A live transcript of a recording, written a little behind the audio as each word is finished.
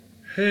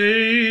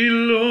Hey,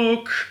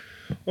 look,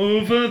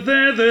 over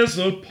there's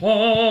a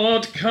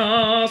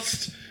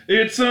podcast.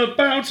 It's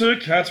about a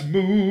cat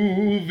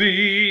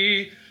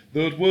movie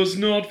that was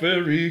not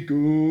very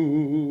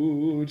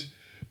good.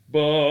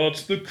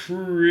 But the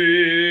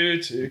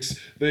critics,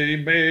 they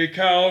make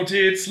out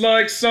it's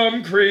like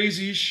some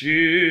crazy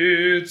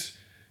shit.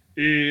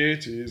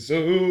 It is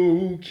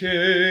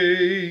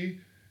okay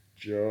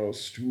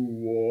just to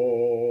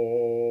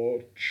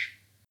watch.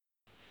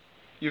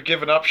 You've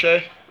given up,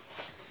 Shay?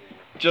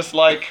 Just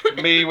like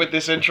me with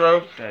this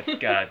intro?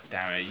 God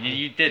damn it.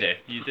 You did it.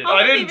 You did it.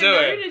 I didn't do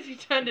it. As you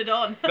turned it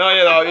on.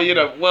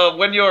 No, well,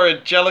 when you're a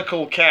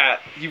jellicle cat,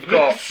 you've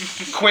got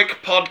quick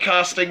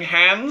podcasting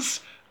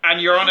hands,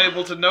 and you're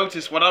unable to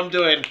notice when I'm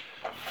doing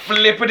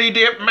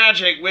flippity-dip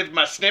magic with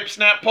my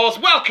snip-snap paws.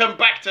 Welcome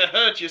back to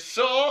Heard You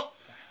Saw.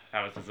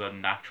 That was as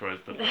unnatural as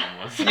the film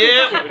was.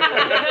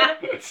 Yeah.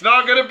 It's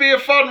not going to be a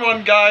fun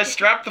one, guys.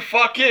 Strap the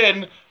fuck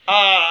in.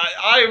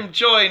 I am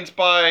joined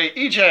by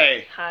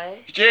EJ. Hi.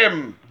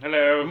 Jim.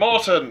 Hello.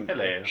 Morton.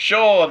 Hello.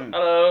 Sean.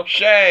 Hello.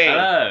 Shay.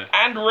 Hello.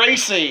 And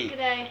Racy.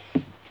 G'day.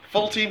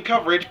 Full team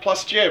coverage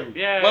plus Jim.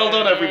 Yay. Well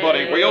done,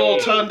 everybody. We all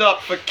turned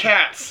up for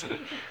Cats.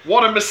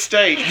 What a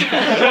mistake.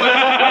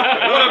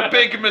 What a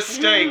big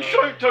mistake.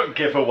 Don't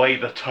give away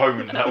the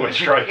tone that we're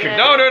striking. Yeah.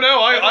 No.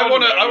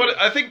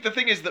 I think the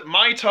thing is that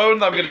my tone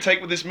that I'm going to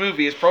take with this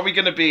movie is probably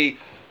going to be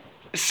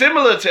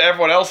similar to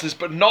everyone else's,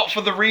 but not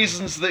for the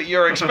reasons that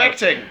you're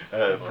expecting.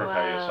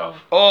 Prepare yourself.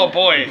 Oh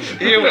boy,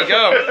 here we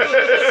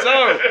go.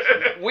 So,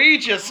 we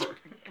just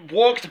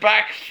walked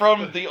back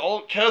from the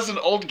Curzon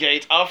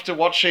Aldgate after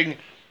watching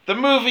the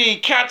movie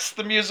Cats,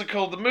 the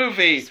musical, the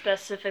movie.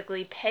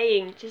 Specifically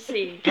paying to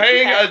see.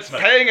 Paying Cats.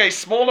 a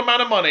small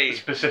amount of money.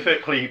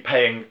 Specifically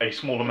paying a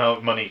small amount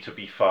of money to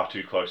be far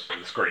too close to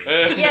the screen.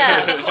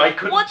 Yeah. I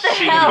couldn't What the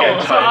see hell? the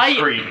entire So I-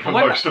 screen for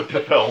when- most of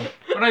the film.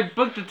 When I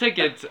booked the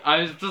tickets,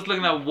 I was just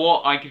looking at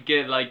what I could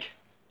get, like...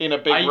 In a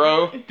big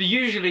row.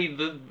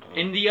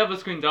 In the other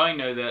screens I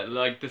know that,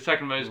 like, the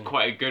second row is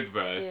quite a good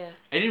row. Yeah.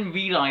 I didn't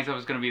realise I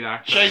was going to be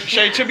that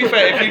Shay, to be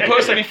fair, if you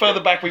put us any further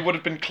back, we would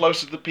have been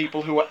closer to the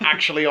people who were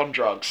actually on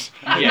drugs.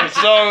 Yeah.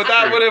 So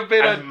that would have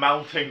been And a...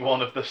 mounting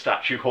one of the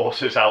statue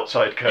horses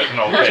outside Curzon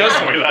Aldgate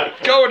Just with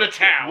that, go to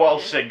town. while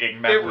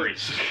singing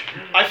memories.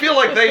 I feel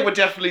like they were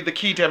definitely the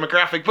key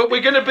demographic, but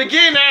we're going to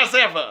begin as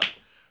ever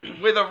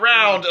with a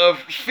round of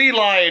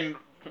feline,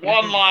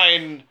 one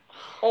line,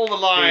 all the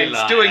lines,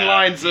 Feline, doing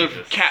lines of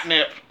Jesus.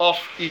 catnip off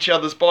each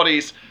other's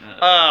bodies.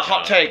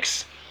 Hot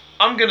takes.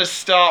 I'm going to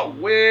start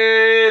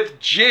with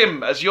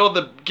Jim, as you're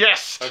the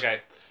guest. Okay.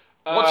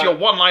 What's your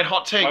one-line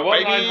hot take,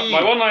 my baby?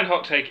 one-line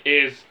hot take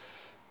is,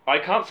 I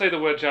can't say the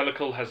word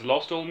jellicle has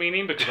lost all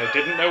meaning because I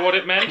didn't know what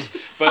it meant,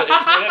 but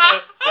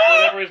it's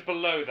whatever is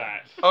below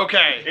that.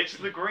 Okay. It's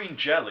the green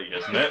jelly,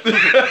 isn't it?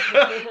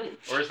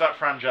 Or is that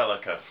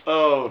Frangelica?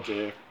 Oh,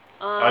 dear.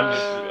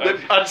 Uh,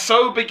 And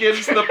so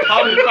begins the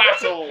pun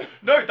battle.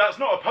 No, that's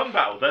not a pun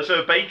battle. There's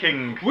a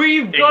baking.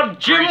 We've got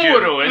Jim ingredient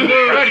Woodall in the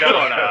red Frangelica.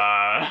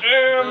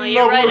 corner. well,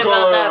 you're right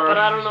about that, but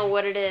I don't know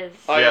what it is.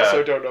 I Yeah.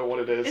 also don't know what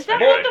it is. Is that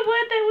Anyway. not the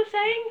word they were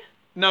saying?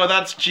 No,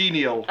 that's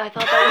genial. I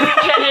thought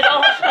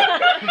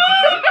that was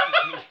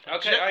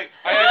Okay,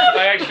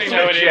 I actually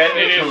know it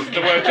is.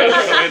 The word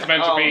jellicle is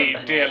meant to be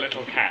Oh. dear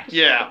little cat.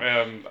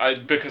 Yeah.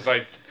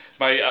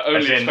 My As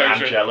only in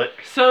exposure. angelic.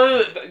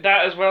 So,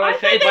 That as well, I I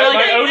think. thought But they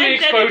my said only dear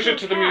exposure little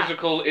to the cat.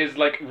 musical is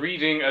like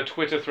reading a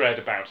Twitter thread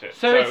about it.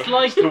 so it's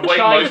like the way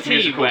chai most tea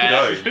musicals where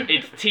go.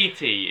 it's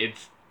TT,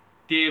 it's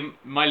Dear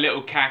My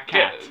Little Cat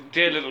dear, Cat.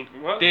 dear little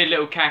what? Dear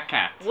Little Cat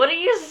Cat. What are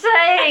you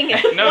saying? No,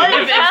 what no,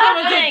 is If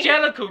someone's a happening?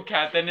 jellicle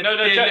cat, then it's No,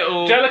 Dear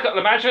Little... Jellicle.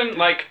 Imagine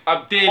like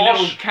a Dear posh,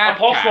 little cat a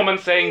posh cat. woman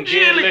saying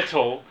dear Jellicle.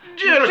 little.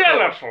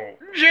 Jellicle.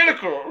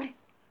 Jellicle.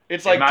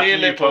 It's like Imagine dear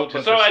you little.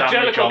 put So a Stanley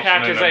jellicle Johnson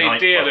cat in is a a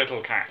dear nightclub.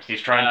 little cat.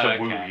 He's trying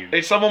to woo Okay. you.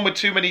 It's someone with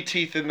too many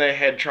teeth in their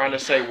head trying to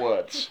say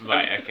words.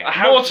 Right, okay.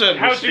 Morton.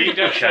 How Was do you Steve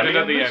just said it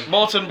at the Buscemi in end?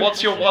 Morton,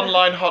 what's your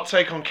one-line hot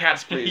take on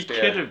Cats, He please, could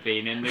dear? have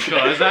been in the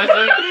chorus.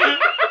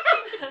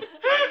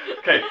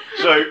 Okay,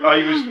 so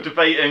I was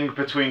debating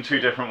between two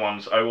different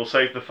ones. I will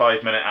save the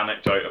 5-minute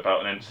anecdote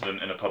about an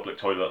incident in a public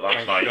toilet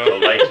last night till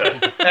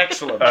later.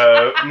 Excellent.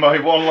 My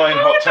one-line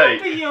hot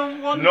take. Be your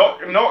one.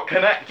 Not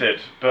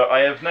connected, but I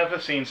have never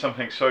seen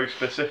something so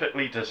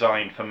specifically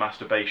designed for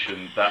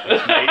masturbation that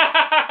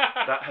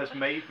has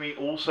made me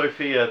also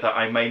fear that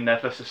I may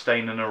never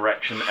sustain an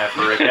erection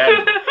ever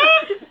again.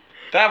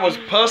 That was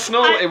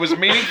personal. It was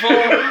meaningful.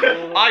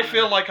 I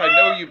feel like I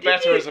know you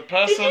better as a Did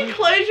person. you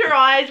close your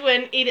eyes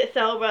when Edith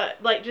Elba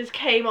just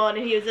came on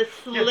and he was a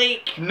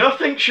sleek?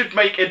 Nothing should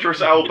make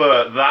Idris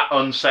Elba that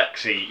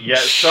unsexy, yet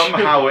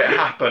somehow it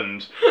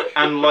happened,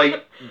 and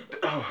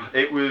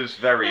it was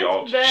very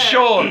odd. That's bad.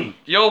 Sean,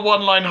 your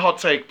one-line hot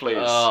take, please.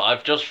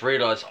 I've just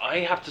realised I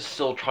have to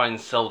still try and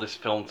sell this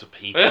film to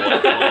people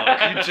at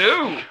work. You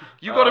do.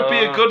 You got to be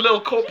a good little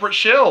corporate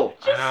shill.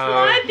 Just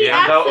slide the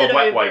Hand out acid a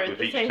wet over wipe at with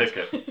the each same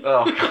ticket. time.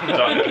 Oh,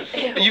 done.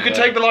 You can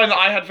take the line that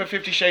I had for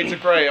 50 Shades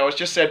of Grey. I was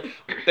just said,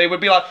 they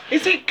would be like,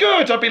 is it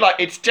good? I'd be like,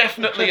 it's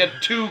definitely a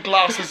 2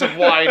 glasses of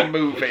wine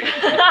movie.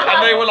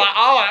 And they were like,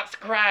 oh, that's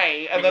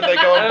great. And then they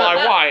go and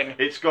buy wine.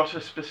 It's got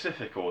a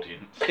specific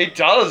audience. It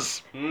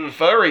does.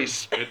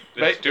 Furries.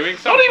 It's doing Not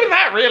something. even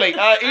that, really.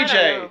 know.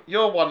 EJ,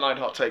 your one-line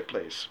hot take,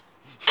 please.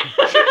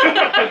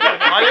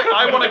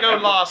 I want to go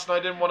last, and I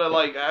didn't want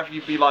to have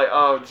you be like,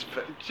 oh, it's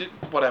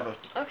whatever.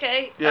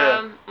 Okay.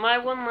 Yeah. My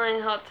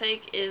one-line hot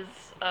take is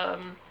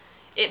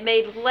it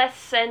made less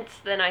sense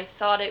than I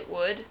thought it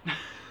would,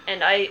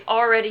 and I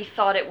already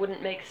thought it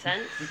wouldn't make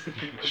sense.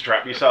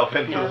 Strap yourself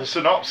into the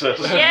synopsis.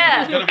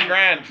 Yeah. It's gonna be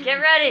grand. Get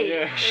ready.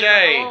 Yeah. There's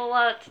Shay. a whole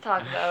lot to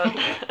talk about.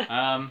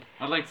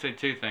 I'd like to say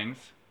 2 things.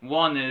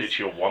 One is It's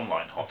your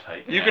one-line hot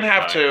take. You can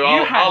have So, 2.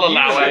 I'll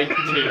allow it. 2.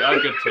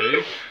 I've got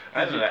 2.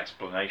 As an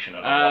explanation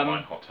of a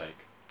one-line hot take.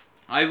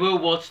 I will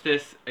watch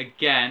this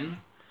again,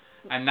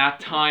 and that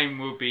time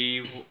will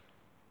be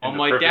on In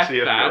my the privacy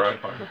of your deathbed, own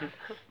home.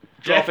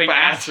 dropping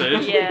Deathbed.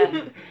 acid,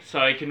 Yeah. so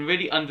I can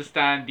really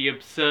understand the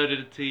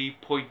absurdity,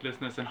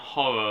 pointlessness, and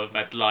horror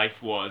that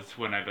life was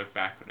when I look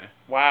back on it.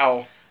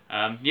 Wow.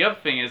 The other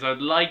thing is, I'd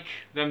like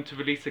them to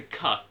release a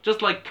cut,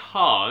 just like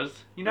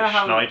Cars. You know The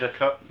how, Schneider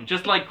cut.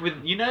 just like with,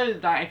 you know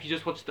that if you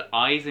just watch the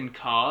eyes in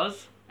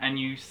Cars and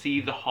you see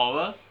the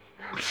horror.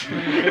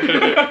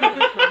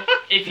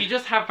 If you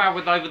just have that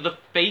with either the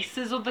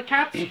faces of the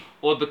cats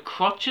or the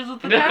crotches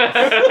of the cats.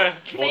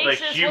 Or the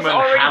Faces was human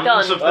already hands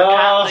done. of the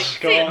cats.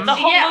 The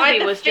whole Yeah, movie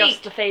the was feet.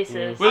 just the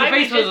faces. Well, the I would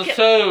face was just get-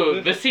 so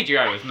the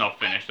CGI was not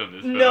finished on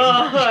this film. No,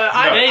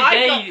 I've They got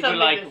were something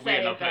like, to we're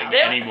say not about putting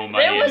it. any more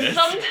money There was in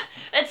this.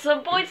 at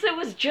some points it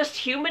was just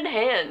human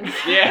hands.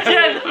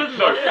 Yeah.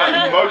 No,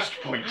 at most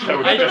points there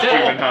was I just don't-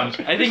 human hands.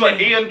 I think It's like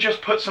they- Ian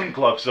just put some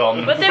gloves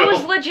on. But there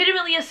was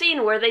legitimately a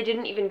scene where they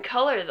didn't even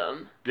color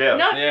them. Yeah.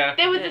 No, Yeah.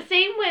 there was Yeah. a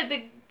scene where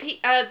the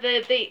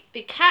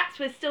cats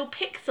were still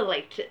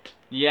pixelated.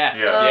 Yeah.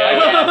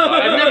 Yeah.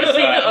 I've never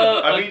seen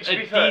I mean, to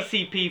be a fair-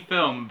 DCP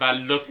film that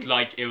looked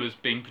like it was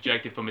being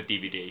projected from a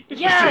DVD.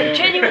 Yeah,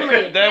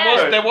 genuinely.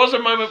 There was a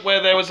moment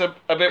where there was a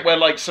bit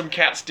where some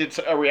cats did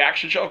a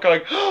reaction shot of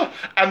going,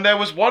 and there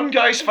was one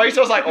guy's face.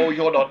 I was like, oh,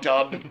 you're not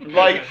done.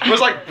 It was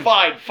like,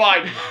 fine.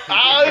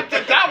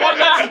 That one.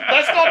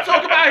 Let's not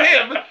talk about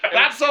him.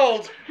 That's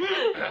old.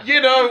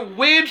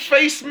 Weird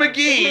face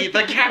McGee,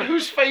 the cat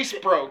whose face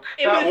broke.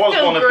 It That was was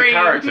still one of green. the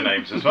character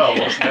names as well,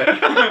 wasn't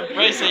it?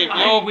 Racy, Oh,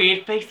 you're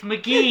weird face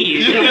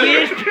McGee. The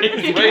weird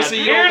face. Racy,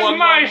 you're Here's one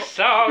my line-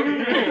 song.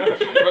 Mom, I'm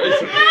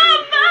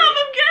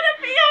gonna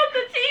be on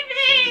the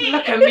TV.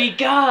 Look at me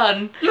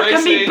gun. Look at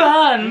Tracy. me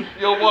burn.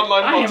 Your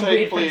one-line I hot am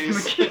take, weird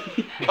face please.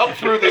 McGee. Come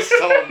through this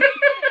song.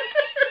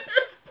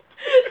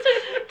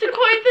 to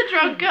quote the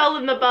drunk girl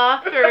in the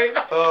bathroom,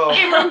 Oh.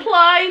 in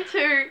reply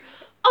to,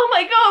 "Oh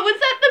my God, was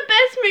that the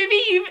best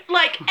movie you've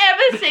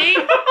ever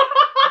seen?"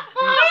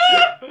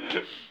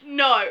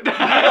 No.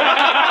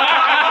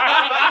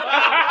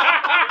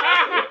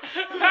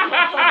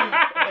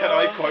 Can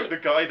I quote the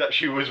guy that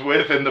she was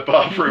with in the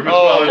bathroom as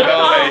Oh, well? no.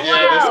 That Yeah,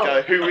 this Wow.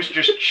 guy. Who was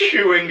just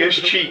chewing his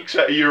cheeks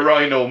at a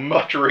urinal,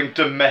 muttering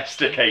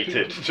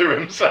domesticated to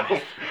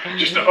himself.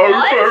 Just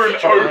over and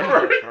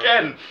over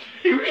again.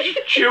 He was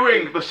just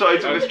chewing the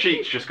sides of his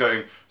cheeks, just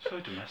going, so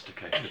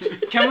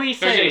domesticated. Can we He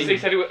say?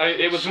 said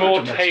it was So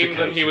more tame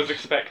than he was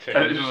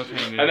domesticated.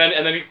 expecting. And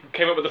And then he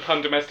came up with the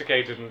pun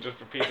domesticated and just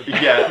repeated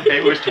it. Yeah,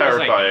 it was It's like,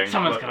 terrifying.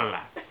 someone's but- gonna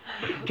laugh.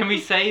 Can we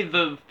say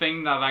the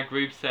thing that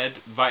group said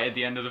right at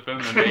the end of the film?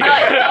 And they-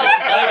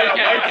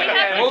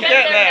 We'll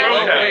get there. We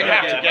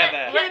have to get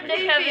there. Let me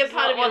be a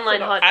part of your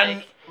one-line hot And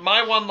take.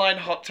 my one-line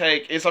hot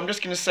take is I'm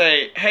just going to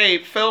say, hey,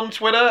 film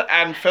Twitter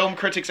and film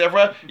critics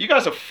everywhere, you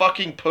guys are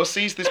fucking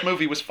pussies. This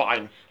movie was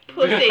fine.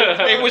 Pussy.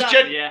 It was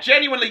Yeah.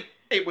 genuinely,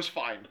 it was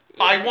fine.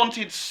 I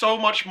wanted so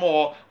much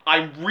more.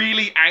 I'm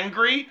really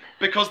angry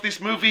because this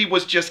movie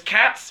was just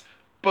cats,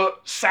 but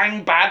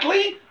sang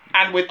badly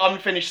and with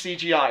unfinished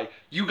CGI.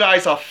 You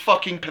guys are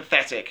fucking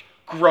pathetic.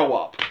 Grow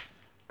up.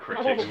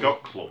 Critics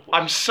got claws.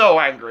 I'm so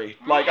angry.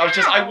 Didn't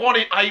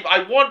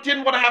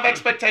want to have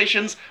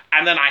expectations,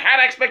 and then I had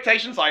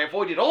expectations. I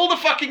avoided all the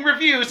fucking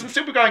reviews and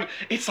super going,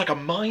 it's like a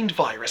mind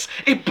virus.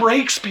 It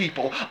breaks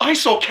people. I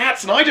saw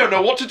cats and I don't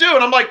know what to do.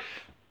 And I'm like,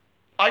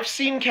 I've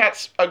seen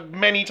cats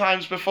many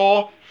times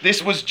before.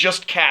 This was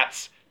just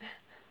cats.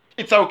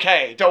 It's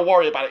okay. Don't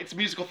worry about it. It's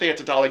musical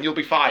theatre, darling. You'll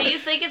be fine. Do you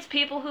think it's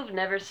people who've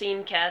never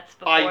seen Cats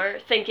before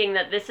thinking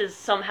that this is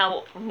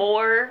somehow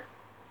more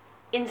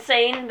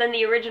insane than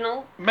the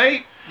original?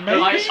 Maybe.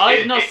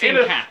 I've not seen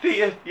a Cats.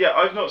 Yeah,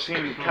 I've not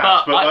seen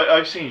Cats, but But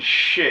I've seen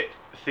shit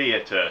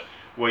theatre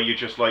where you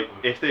just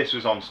if this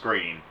was on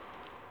screen,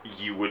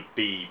 you would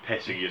be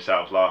pissing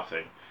yourself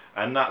laughing.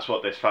 And that's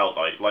what this felt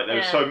like. There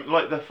was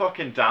Yeah. the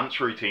fucking dance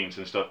routines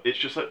and stuff. It's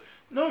just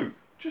no,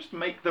 just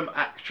make them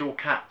actual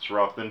cats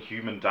rather than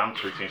human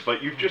dance routines.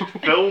 You've just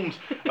filmed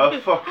a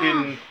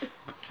fucking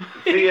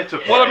theatre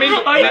play. Well, I mean,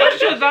 I'm not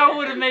sure that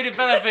would have made it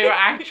better if they were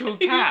actual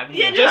cats.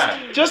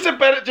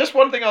 Just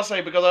one thing I'll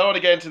say, because I don't want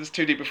to get into this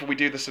too deep before we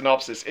do the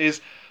synopsis,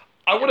 is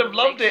I would have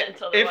loved makes it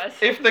sense otherwise.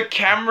 if the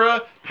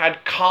camera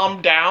had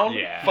calmed down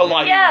Yeah. for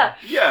like Yeah.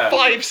 yeah.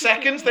 5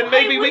 seconds, then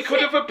maybe we was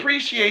could it- have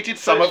appreciated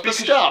So some it's of the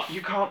because stuff.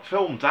 You can't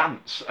film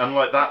dance, and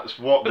like that's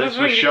what But this that's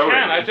the was thing, you showing.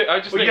 can. I just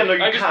Well, think. yeah, no,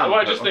 you I just, can, well,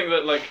 I but- just think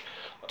that like.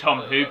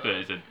 Tom Hooper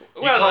is a.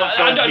 Well, can't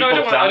film I don't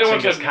people want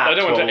dancing to. as cats I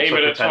don't want to while aim also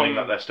it at pretending Tom.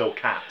 that they're still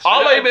cats.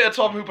 I'll aim it at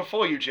Tom Hooper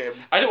for you, Jim.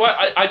 I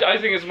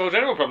think it's a more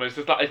general problem. It's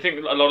just that I think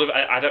a lot of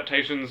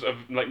adaptations of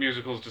like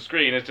musicals to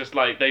screen is just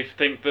like they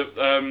think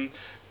that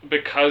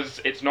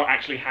because it's not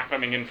actually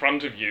happening in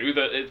front of you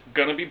that it's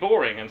gonna be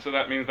boring, and so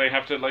that means they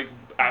have to like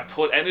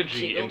put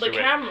energy Jiggle into the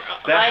it. camera.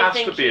 There I has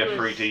think to be he a was-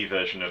 3D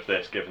version of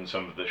this, given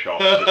some of the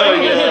shots.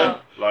 Yeah.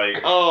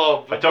 Like,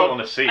 Oh, I don't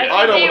want to see it.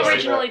 I don't think wanna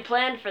they see originally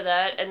planned for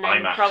that and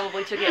then IMAX.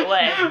 probably took it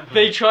away.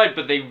 They tried,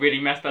 but they really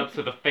messed up,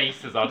 so the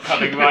faces are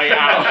coming right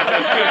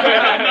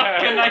out. Not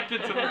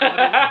connected to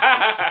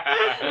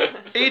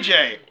the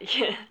EJ,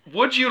 Yeah.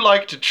 would you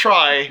like to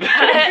try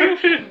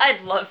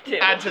I'd love to.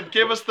 and to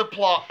give us the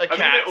plot of I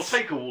mean, it'll Cats?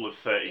 take all of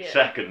 30 Yeah.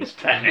 seconds,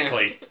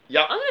 technically.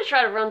 Yep. I'm gonna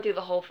try to run through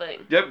the whole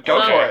thing. Yep, go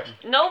So, for it.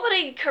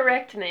 Nobody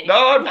correct me.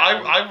 No,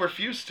 I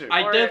refuse to.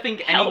 I Or don't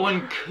think help.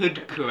 anyone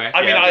could correct.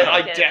 I mean, Yeah, I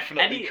okay.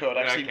 definitely Any- could.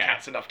 I've seen okay.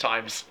 Cats enough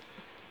times.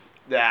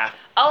 Yeah.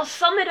 I'll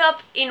sum it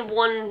up in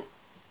one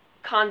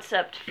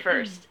concept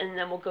first, and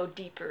then we'll go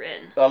deeper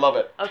in. I love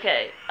it.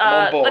 Okay.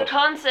 I'm on board. The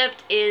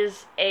concept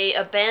is a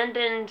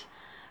abandoned,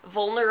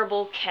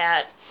 vulnerable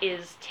cat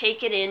is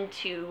taken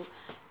into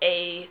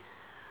a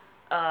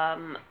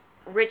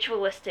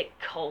ritualistic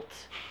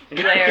cult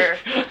where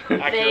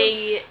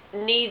they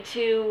need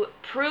to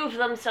prove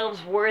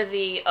themselves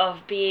worthy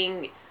of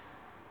being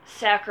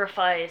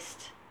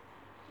sacrificed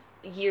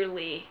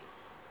yearly,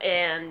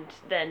 and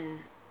then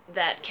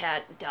that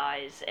cat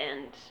dies,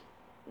 and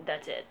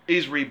that's it.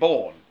 Is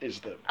reborn, is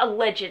the...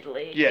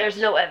 Allegedly. Yes. There's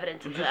no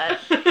evidence of that.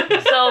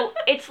 So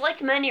it's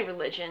like many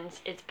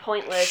religions. It's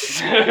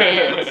pointless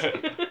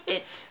and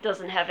it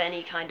doesn't have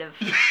any kind of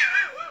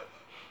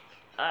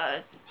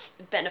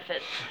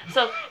benefit.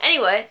 So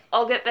anyway,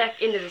 I'll get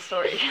back into the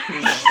story.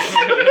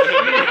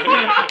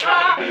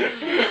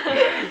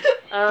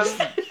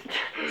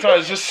 So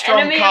it's just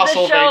strong Enemy of the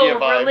show, Castlevania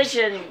vibes.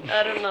 religion.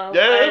 I don't know.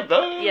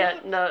 Yeah,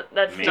 No,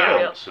 that's not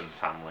real. Manson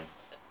family.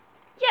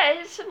 Yeah,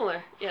 it's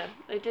similar. Yeah,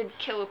 they did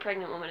kill a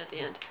pregnant woman at the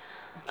end.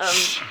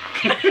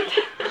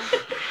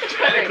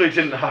 Technically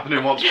didn't happen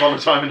in Once Upon a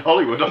Time in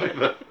Hollywood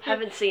either.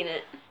 Haven't seen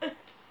it.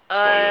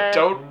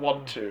 Don't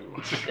want to.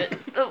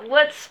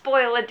 Let's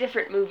spoil a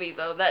different movie,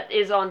 though, that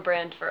is on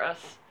brand for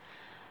us.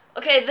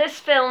 Okay, this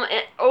film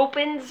it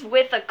opens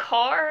with a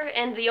car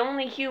and the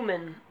only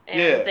human. And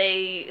Yeah.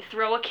 they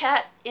throw a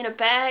cat in a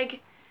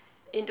bag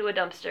into a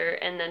dumpster,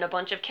 and then a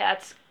bunch of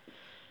cats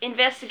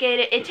investigate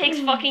it. It takes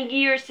fucking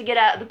years to get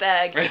out of the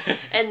bag.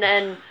 And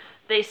then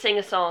they sing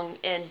a song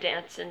and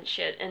dance and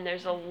shit, and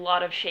there's a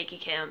lot of shaky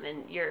cam,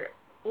 and you're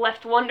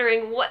left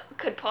wondering what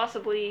could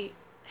possibly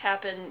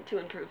happen to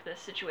improve this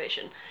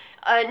situation.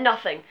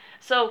 Nothing.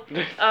 So,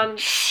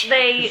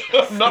 they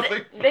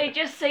Nothing. they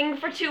just sing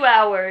for 2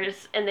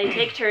 hours, and they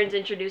take turns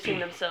introducing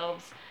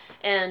themselves,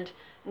 and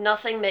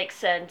nothing makes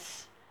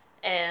sense,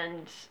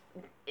 and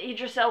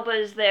Idris Elba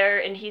is there,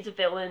 and he's a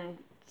villain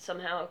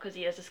somehow, because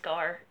he has a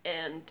scar,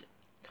 and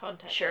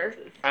Contact Sure.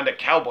 lenses. And a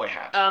cowboy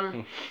hat.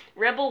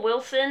 Rebel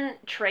Wilson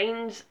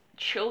trains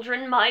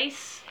children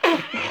mice,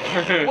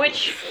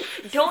 which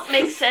don't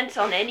make sense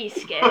on any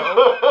scale.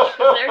 'Cause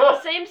they're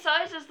the same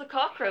size as the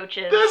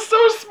cockroaches. They're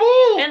so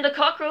small! And the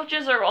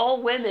cockroaches are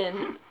all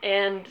women,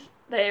 and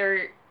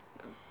they're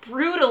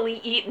brutally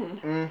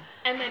eaten.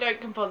 And they don't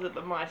composite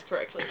the mice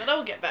correctly, but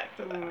I'll get back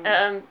to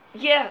that.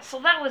 Yeah, so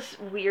that was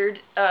weird.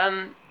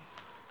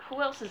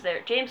 Who else is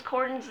there? James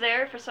Corden's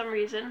there for some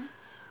reason.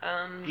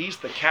 He's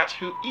the cat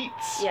who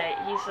eats. Yeah,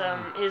 he's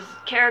his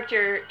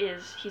character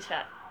is he's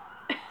fat.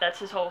 That's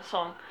his whole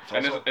song.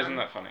 And isn't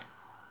that funny?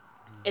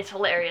 It's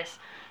hilarious.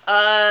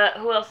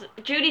 Who else?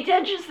 Judi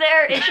Dench is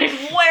there, and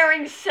she's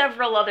wearing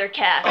several other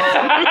cats.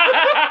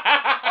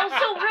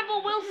 Also,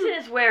 Rebel Wilson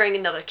is wearing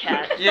another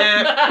cat.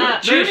 Yeah.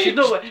 No, she's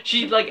not.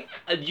 She like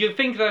you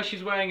think that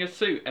she's wearing a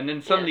suit, and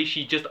then suddenly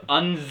she just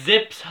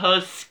unzips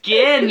her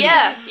skin.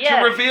 Yeah, yeah.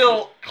 To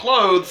reveal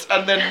clothes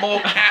and then more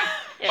cat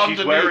She's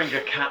underneath. wearing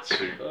a cat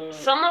suit.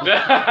 Some of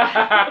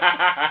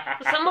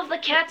the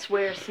cats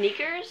wear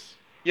sneakers.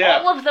 Yeah.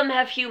 All of them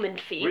have human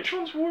feet. Which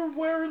ones were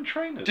wearing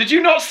trainers? Did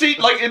you not see,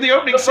 like, in the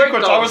opening The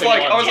sequence, I was breakdancing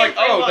like, ones.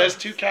 oh, Yeah, there's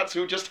ones. 2 cats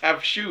who just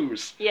have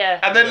shoes. Yeah.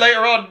 And then later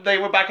on, they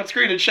were back on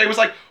screen, and Shay was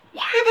like,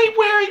 why are they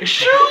wearing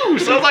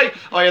shoes? I was like,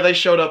 oh yeah, they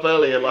showed up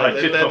earlier. Like,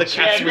 I did they're the not see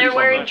Yeah, cats shoes with, they're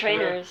wearing on that.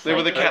 trainers. they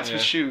were the like- cats Yeah.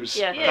 with shoes.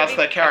 Yeah. That's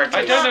their character.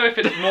 I don't know if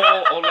it's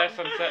more or less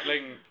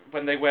unsettling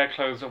when they wear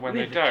clothes or when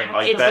they With the don't. cat.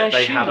 I It's bet their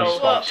they had a shoes.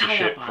 sponsorship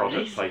Tie up our product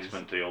laces.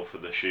 placement deal for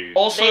the shoes.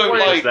 Also, They were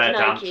like, their Nike.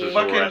 dancers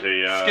fucking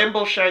already.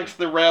 Skimbleshanks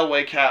the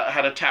railway cat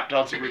had a tap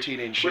dancing routine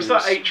in shoes.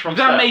 Was that H from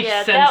That Step? makes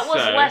Yeah, sense. that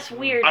was though. less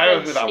weird I know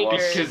than who that was.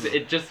 sneakers. Because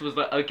it just was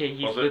like, okay,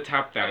 he's Was the it?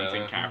 tap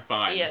dancing cat,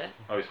 fine. Yeah.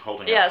 I was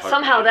holding Yeah, up hope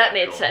somehow for that the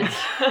made actual- sense.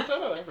 I don't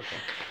know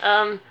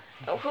everything.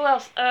 Who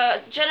else?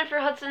 Jennifer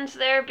Hudson's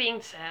there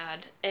being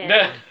sad,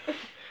 and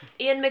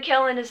Ian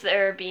McKellen is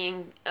there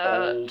being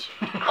Old.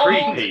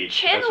 Creepy as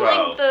channeling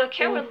well. the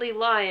Cowardly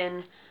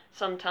Lion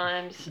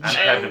sometimes. And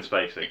Kevin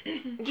Spacey.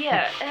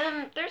 Yeah,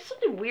 there's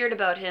something weird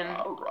about him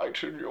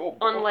Right in your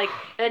on like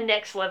a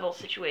next level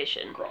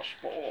situation.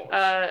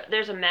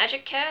 There's a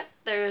magic cat.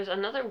 There's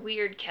another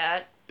weird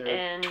cat,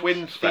 and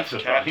twin thief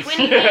Specified. cats.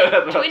 twin,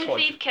 That's twin what-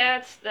 thief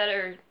cats that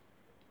are,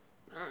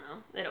 I don't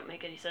know, they don't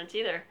make any sense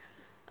either.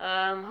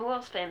 Who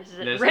else famous is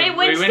it? There's Ray a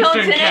Ray Winstone's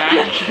Winston in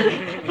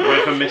cat.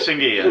 With a missing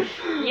ear. it.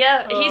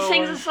 Yeah, he Oh.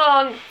 sings a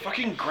song,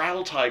 Fucking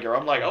Growl Tiger.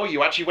 I'm like, oh,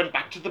 you actually went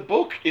back to the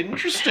book.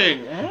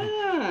 Interesting.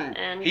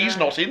 and He's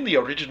not in the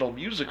original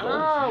musical.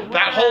 Oh,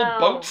 That wow. whole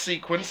boat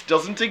sequence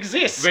doesn't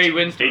exist. Ray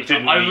Winston. It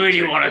didn't I need really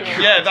to. want to. Yeah.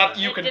 Yeah, that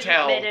you It can didn't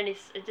tell. Made any,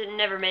 it didn't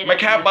never made any By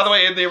sense. the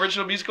way, in the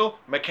original musical,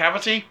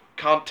 McCavity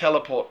can't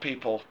teleport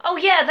people. Oh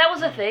yeah, that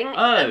was a thing.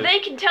 Oh. They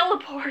can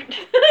teleport.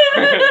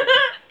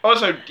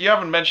 Also, you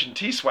haven't mentioned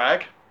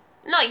T-Swag.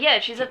 Not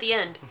yet. She's at the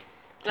end.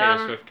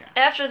 Taylor Swift cat.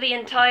 After the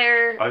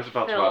entire I was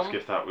about to film. ask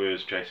if that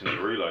was Jason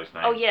Derulo's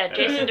name. Oh yeah,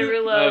 Jason Yeah.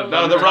 Derulo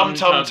No, the Rum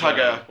Tum Rum Tum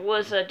Tugger.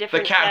 was a The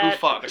different cat who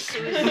fucks.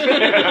 who's-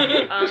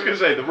 I was going to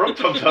say, the Rum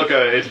Tum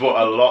Tugger is what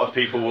a lot of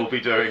people will be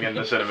doing in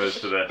the cinemas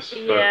to this.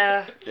 But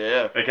Yeah.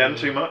 Yeah. again,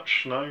 too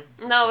much? No?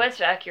 No, it's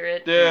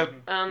accurate. Yeah,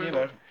 Um, you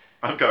know.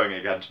 I'm going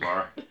again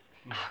tomorrow.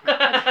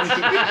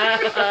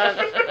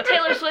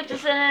 Taylor Swift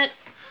is in it.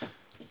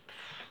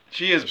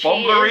 She is She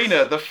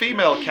Bomberina, is- the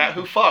female cat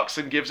who fucks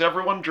and gives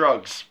everyone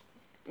drugs.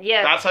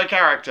 Yeah. That's her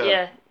character.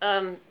 Yeah.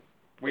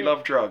 We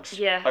love drugs.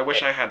 Yeah. I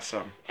wish I had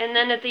some. And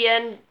then at the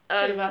end,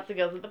 Could have asked the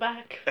girls at the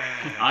back.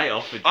 I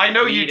offered. I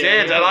know you read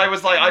did, it, and I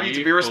was like, I and need to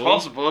you be thought-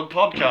 responsible and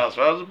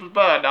podcast.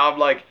 But now I'm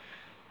like,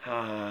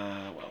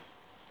 well.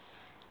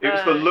 It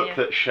was the look yeah.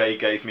 that Shay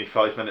gave me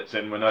 5 minutes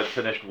in when I'd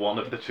finished one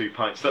of the 2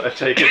 pints that I'd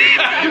taken.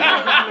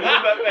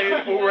 That they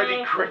had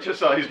already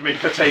criticised me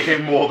for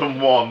taking more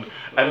than one.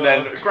 And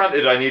then,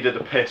 granted, I needed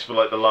a piss for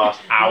like the last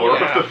hour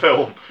Yeah. of the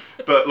film.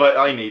 But like,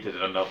 I needed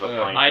another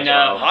pint. I as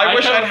know. well. I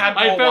wish felt- I'd had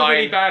I more felt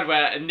really wine. bad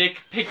where Nick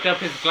picked up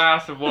his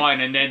glass of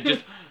wine and then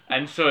just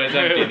and saw it was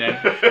empty and then.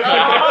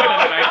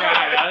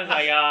 I was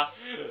like,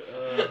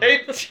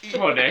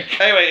 poor Nick.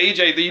 Anyway,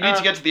 EJ, you need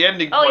to get to the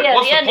ending oh, point. yeah,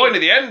 What's the the ending. point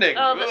of the ending?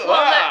 well,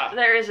 Ah!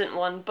 there isn't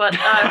one, but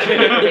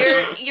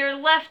you're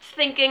left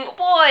thinking,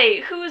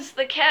 boy, who's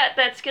the cat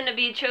that's gonna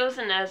be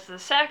chosen as the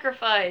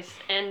sacrifice?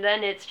 And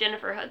then it's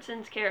Jennifer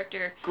Hudson's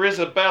character.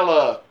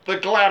 Grisabella, the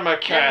glamour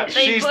cat.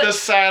 They She's put- the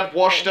sad,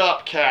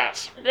 washed-up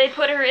cat. They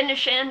put her in a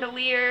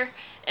chandelier,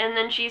 and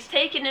then she's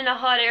taken in a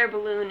hot air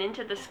balloon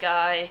into the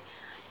sky,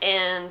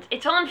 and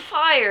it's on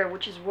fire,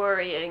 which is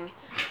worrying.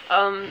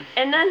 And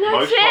then that's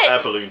Most hot air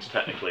it. balloons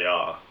technically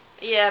are.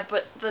 Yeah,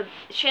 but the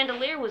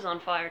chandelier was on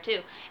fire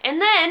too.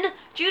 And then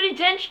Judi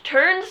Dench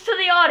turns to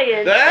the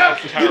audience.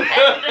 That's terrible.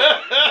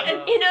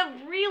 And in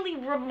a really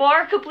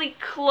remarkably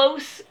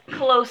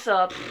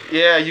close-up.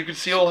 Yeah, you can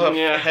see all her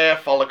Yeah. hair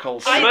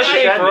follicles.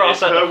 Especially Again, for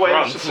it's us at her the way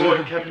of front.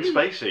 supporting Kevin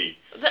Spacey.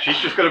 The- She's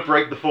just going to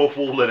break the fourth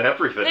wall and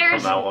everything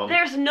There's from now on.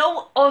 there's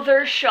no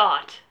other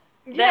shot.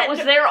 That was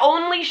their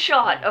only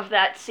shot of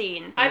that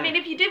scene. I mean,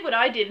 if you did what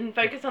I did and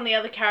focus on the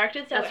other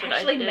characters, they That's were what I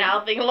actually did.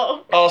 mouthing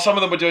along. Oh, some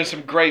of them were doing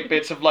some great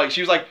bits of like, she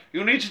was like,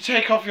 you need to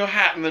take off your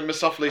hat, and then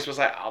Mistopheles was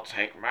like, I'll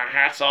take my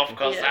hat off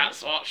because Yeah.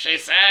 that's what she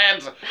said.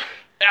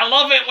 I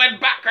love it when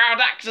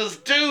background actors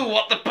do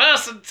what the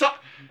person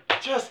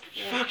just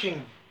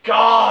fucking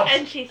God.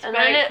 And she spoke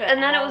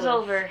And then it was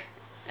hours. over.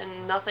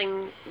 And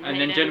nothing And made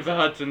then any Jennifer sense.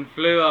 Hudson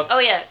flew up. Oh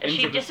yeah, into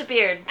she the-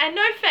 disappeared. And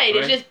no fade,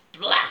 it's Right. just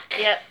black.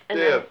 Yep. And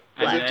Yeah, then,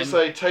 as And if to then-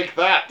 say, take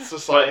that, It's like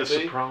society.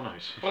 The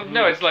Sopranos. Well,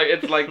 no, it's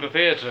like the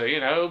theatre, you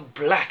know,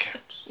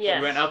 blackout. yes.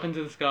 She went up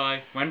into the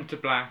sky, went to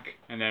black,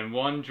 and then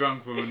one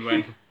drunk woman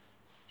went,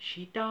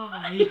 she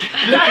died.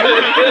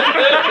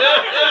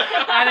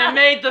 And it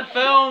made the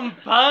film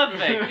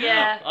perfect.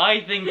 Yeah.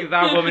 I think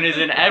that woman is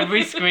in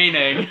every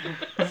screening.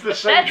 It's the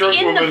same That's drunk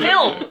in woman. the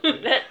film.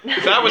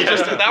 That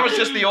was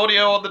just the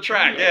audio on the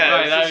track. Yeah.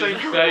 Right, it's that the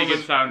was same- very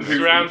good sound. Who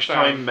Surround each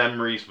sound. time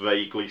memories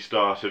vaguely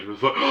started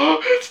was like, oh,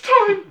 it's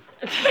time!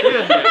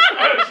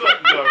 It's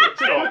like, no,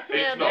 it's not. Yeah,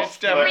 It's not. it's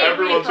definitely- Like,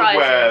 everyone's Reprises.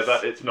 aware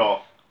that it's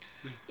not.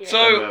 Yeah.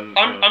 So And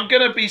then, I'm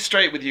gonna be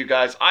straight with you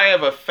guys. I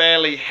have a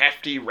fairly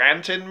hefty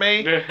rant in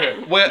me,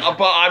 Yeah. but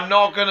I'm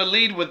not gonna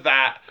lead with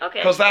that Okay.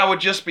 because that would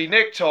just be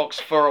Nick talks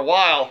for a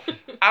while, and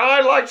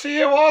I'd like to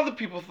hear what other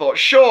people thought.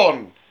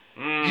 Sean,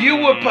 You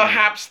were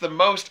perhaps the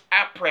most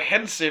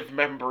apprehensive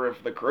member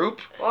of the group.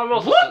 I'm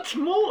also What?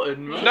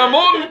 Morton? No,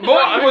 Morton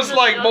was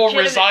like more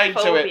Legitimate resigned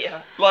to it.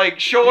 phobia. Like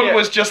Sean Yeah.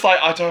 was just like,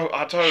 I don't.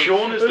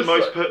 Sean is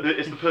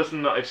the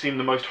person that I've seen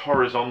the most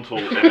horizontal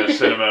in a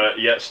cinema,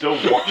 yet still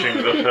watching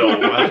the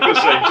film at the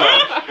same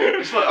time.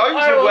 It's like I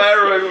was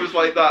aware I was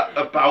like that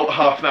about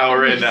half an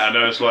hour in, and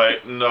I was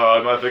like, no,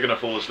 I'm either gonna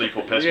fall asleep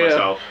or piss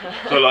myself.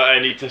 So like I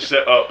need to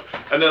sit up,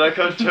 and then I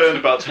kind of turned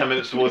about 10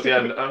 minutes towards the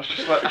end. And I was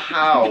just like,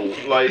 how?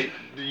 Like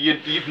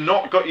you've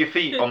not got your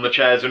feet on the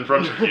chairs in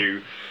front of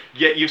you,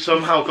 yet you've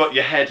somehow got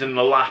your head in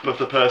the lap of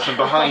the person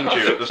behind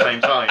you at the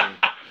same time.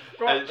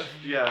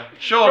 Yeah.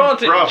 Sean,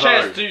 Granted, bravo. the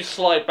chairs do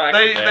slide back.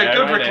 They're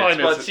good right?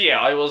 recliners. But yeah,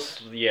 I was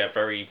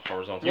very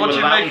horizontal. You What were do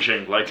you make-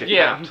 lounging like a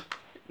Yeah. cat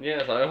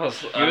Yes, I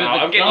was. You were the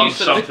I'm getting gum- used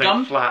to something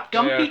the flat.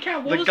 Gumpy Yeah.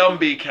 cat? What The was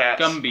Gumby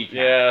cats. Gumby cat.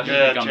 Yeah.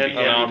 Yeah, Gumby Jen-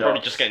 cat. I'm probably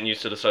dogs. just getting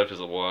used to the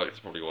sofas at work. That's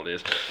probably what it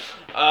is.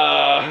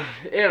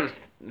 Yeah.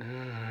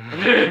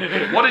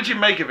 What did you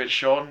make of it,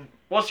 Sean?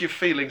 What's your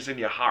feelings in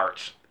your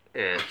heart?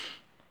 It's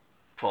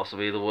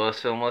possibly the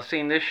worst film I've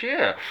seen this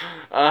year.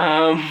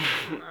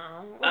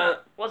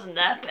 Wasn't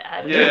that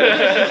bad.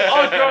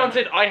 Oh,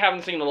 granted, I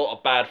haven't seen a lot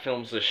of bad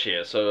films this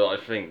year, so I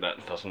think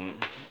that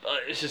doesn't.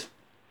 It's just.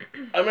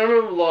 I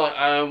remember like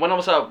when I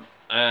was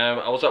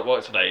at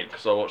work today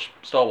because I watched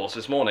Star Wars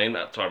this morning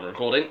at the time of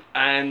recording,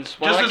 and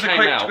when Just I as a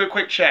came out,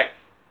 quick check.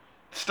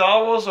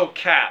 Star Wars or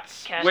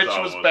Cats? Cats. Which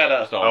Star was Wars.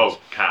 better? Star Wars.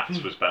 Oh, Cats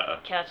was better.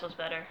 Cats was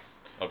better.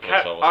 Okay,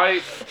 Star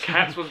Wars.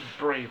 Cats was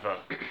braver.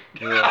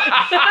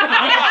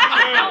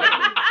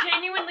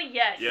 Genuinely,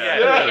 yes. Yeah.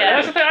 Yeah.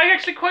 That's the thing. I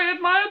actually quite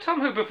admire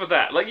Tom Hooper for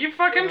that. Like you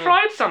fucking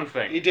tried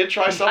something. He did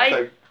try something.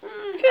 I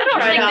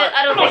don't think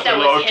that Cost a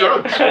lot was of him.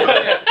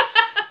 drugs.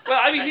 Well,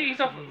 I mean,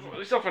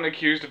 he's often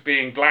accused of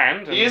being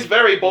bland. And, He is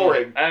very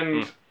boring.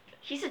 And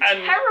He's a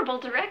And- terrible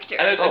director.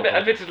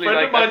 admittedly, Friend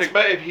like of mine's I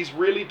met him. He's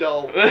really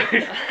dull.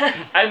 think,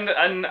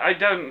 and I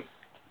don't.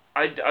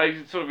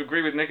 I sort of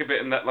agree with Nick a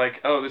bit in that, like,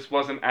 oh, this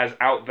wasn't as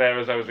out there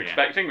as I was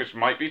expecting, which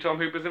might be Tom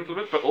Hooper's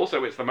influence, but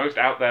also it's the most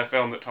out there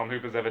film that Tom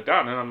Hooper's ever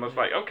done, and I'm just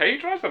like, okay,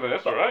 try something,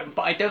 that's alright.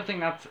 But I don't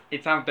think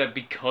it's out there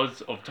because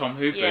of Tom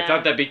Hooper. It's Yeah.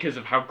 out there because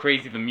of how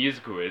crazy the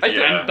musical is. I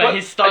do- And- but but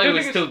his I style don't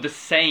is think still it's- the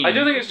same. I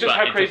don't think it's just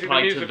but how crazy the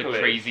applied musical to the is.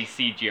 crazy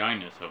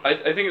CGI-ness of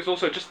it. I think it's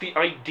also just the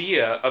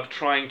idea of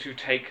trying to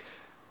take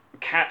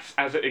Cats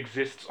as it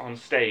exists on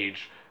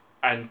stage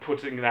and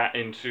putting that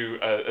into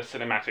a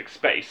cinematic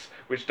space,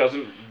 which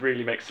doesn't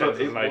really make sense But as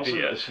it an wasn't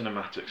idea. a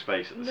cinematic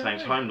space at the No. same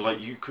time. Like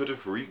you could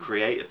have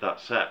recreated that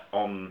set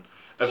on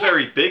a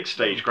very big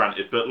stage,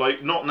 granted, but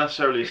like not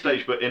necessarily a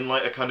stage, but in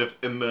like a kind of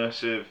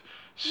immersive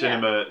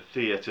cinema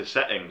theatre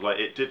setting. Like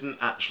it didn't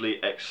actually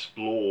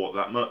explore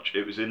that much.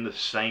 It was in the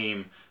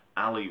same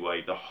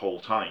alleyway the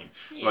whole time.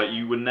 Like Yeah.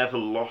 you were never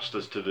lost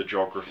as to the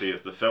geography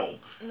of the film,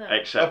 No.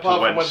 except Apart for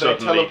from when when they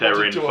suddenly they're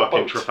teleported in to a fucking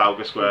boat.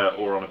 Trafalgar Square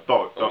or on a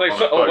boat. Or, on a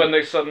or boat. when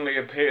they suddenly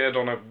appeared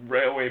on a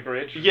railway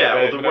bridge. Yeah,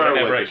 that or the they never railway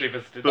ever bridge. actually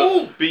visited.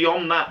 But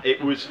beyond that, it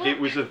was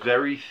a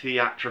very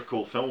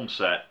theatrical film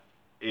set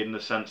in the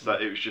sense that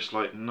it was just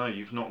like, no,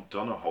 you've not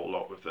done a whole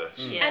lot with this.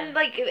 Yeah. And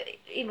like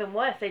even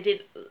worse, they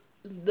did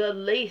the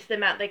least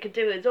amount they could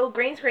do. It's all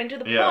green screen to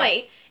the Yeah.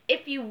 point.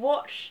 If you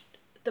watch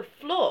the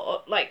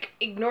floor, like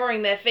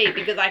ignoring their feet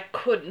because I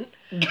couldn't.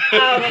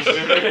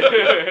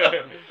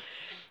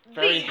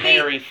 Very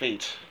hairy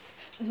feet.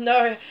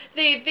 No,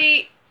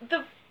 the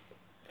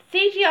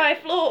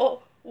CGI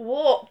floor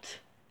warped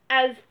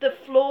as the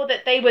floor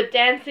that they were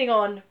dancing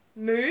on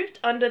moved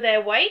under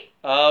their weight.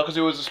 Because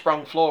it was a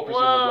sprung floor,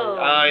 presumably.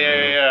 Whoa.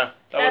 Yeah.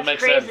 That would That's make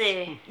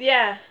crazy. sense.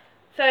 Yeah.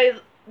 So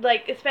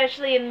like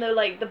especially in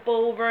the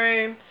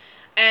ballroom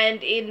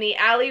and in the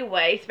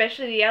alleyway,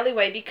 especially the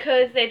alleyway,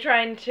 because they're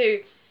trying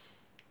to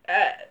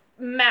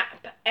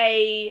map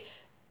a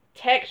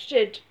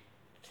textured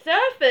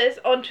surface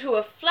onto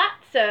a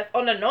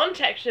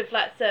non-textured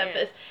flat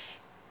surface.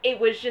 It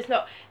was just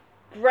not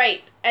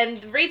great.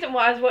 And the reason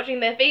why I was watching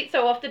their feet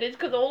so often is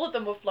because all of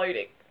them were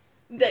floating.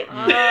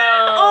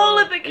 All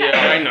of the Yeah, cats.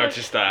 I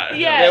noticed that.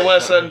 Yeah. There were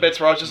certain bits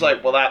where I was just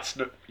like, well,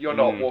 you're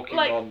not walking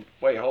Like- on.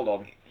 Wait, hold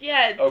on.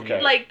 Yeah,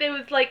 Okay. like there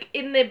was like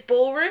in the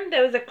ballroom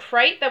there was a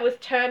crate that was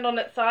turned on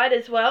its side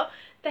as well.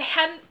 They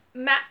hadn't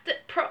mapped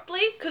it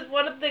properly because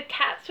one of the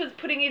cats was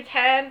putting his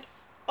hand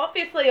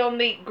obviously on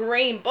the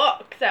green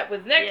box that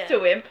was next Yeah.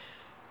 to him,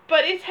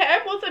 but his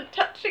hand wasn't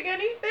touching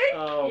anything.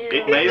 Oh,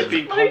 Yeah. It may have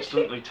been Floating.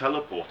 constantly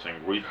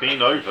teleporting. We've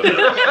been over this.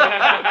 They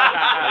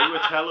were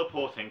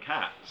teleporting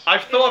cats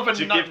I've thought of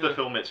to a give the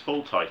film its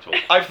full title.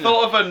 I've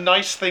thought of a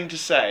nice thing to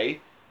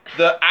say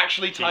that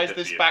actually Keep ties it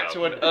this to back to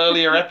yourself. an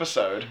earlier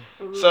episode.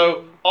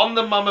 So, on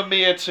the Mamma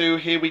Mia 2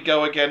 Here We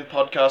Go Again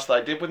podcast that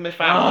I did with my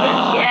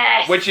family,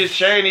 Yes. which is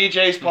Shay and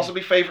EJ's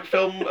possibly favourite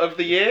film of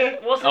the year.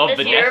 Wasn't Of this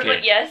the year, decade.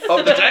 but yes.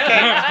 Of the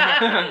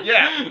decade.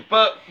 Yeah,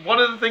 but one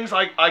of the things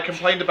I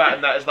complained about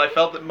in that is that I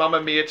felt that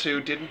Mamma Mia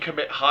 2 didn't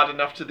commit hard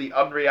enough to the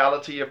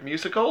unreality of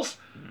musicals.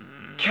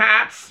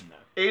 Cats,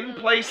 in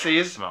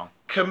places, Well,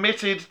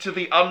 committed to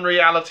the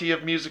unreality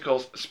of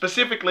musicals,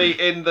 specifically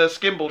in the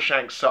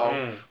Skimbleshanks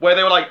song, where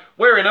they were like,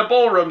 we're in a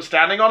ballroom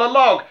standing on a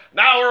log,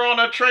 now we're on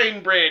a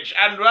train bridge,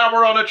 and now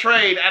we're on a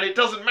train, and it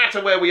doesn't matter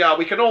where we are,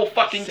 we can all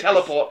fucking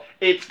teleport.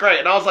 It's great.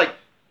 And I was like,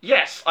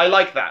 yes, I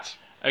like that.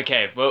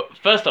 Okay, well,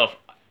 first off,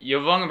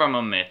 you're wrong about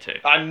Mamma too.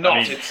 I'm not.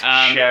 I mean, It's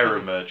Cher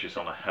emerges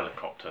on a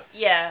helicopter.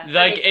 Yeah.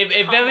 Like, it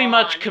very come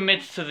much on.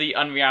 commits to the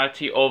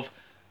unreality of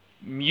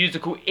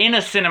musical in a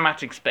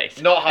cinematic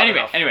space. Not hard anyway,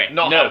 enough. Anyway,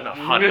 Not no, hard enough.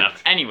 hard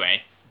enough.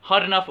 Anyway,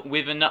 hard enough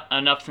with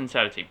enough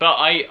sincerity. But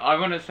I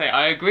want to say,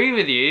 I agree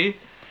with you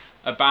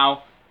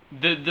about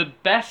the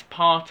best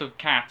part of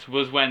Cats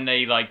was when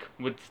they, like,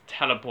 were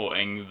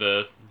teleporting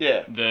the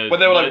when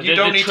they were like, you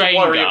don't need to train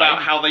worry guy.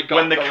 about how they got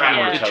When the around.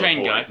 camera The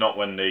train guy. teleported, not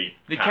when the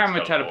cats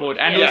camera teleported,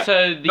 and Yeah.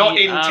 also the Not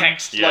in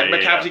text, yeah, like yeah,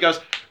 McCavity yeah. goes,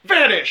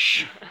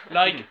 vanish!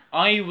 Like,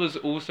 I was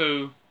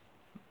also,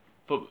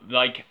 but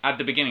like at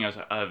the beginning, I was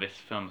like, oh, this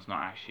film's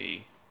not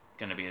actually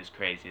gonna be as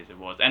crazy as it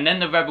was. And then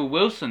the Rebel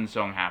Wilson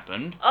song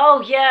happened,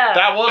 Oh yeah.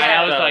 That was... and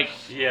I was like,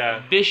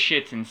 Yeah. this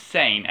shit's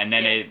insane. And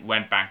then Yeah. it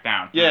went back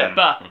down. Yeah.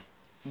 But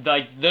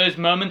like those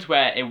moments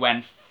where it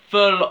went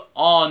full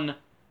on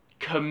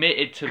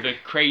committed to the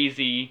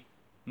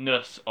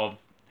craziness of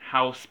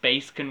how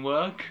space can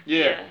work.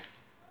 Yeah.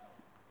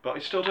 But I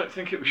still don't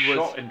think it was Was-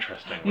 shot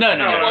interesting. No,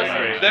 no, No, no. it no, wasn't.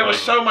 no, no. There was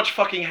so much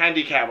fucking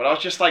handicap, and I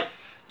was just like,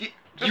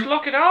 Just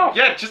lock it off.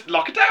 yeah, just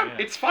lock it down. Yeah.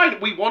 It's fine.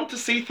 We want to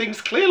see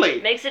things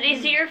clearly. Makes it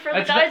easier for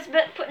the That's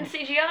guys putting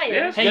CGI in.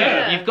 Yes. Hey,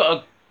 Yeah. you've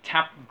got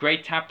a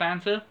great tap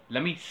dancer.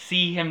 Let me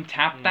see him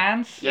tap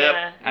dance. Yep.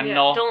 Yeah. And Yeah.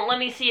 not. Don't let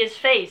me see his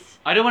face.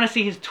 I don't want to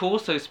see his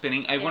torso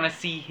spinning. I Yeah. want to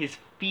see his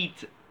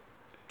feet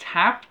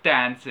tap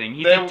dancing.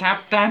 He's There- a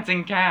tap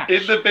dancing cat.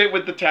 In the bit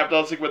with the tap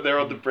dancing when they're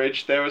on the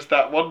bridge, there was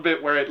that one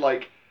bit where it,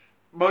 like,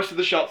 most of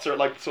the shots are,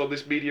 like, sort of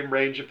this medium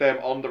range of them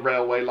on the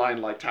railway line,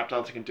 like, tap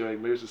dancing and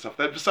doing moves and stuff.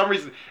 Then, for some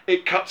reason,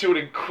 it cut to an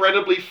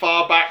incredibly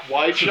far back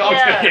wide shot.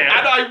 Yeah. Yeah.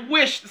 And I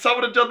wish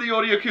someone had done the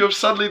audio cue of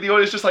suddenly the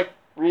audio is just, like,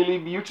 really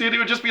muted. It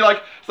would just be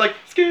like, it's like,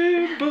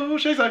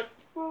 Skimbleshanks, like,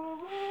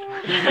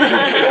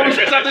 always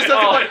have this sense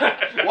of, like,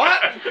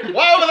 what?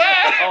 What over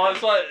there? Oh,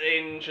 it's like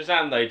in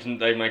Shazam,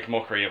 they make a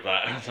mockery of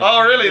that.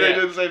 Oh, really? They Yeah.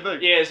 do the same thing?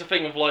 Yeah, it's a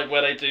thing of like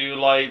where they do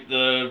like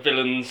the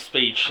villain's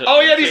speech. Oh,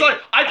 yeah, and he's like,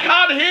 I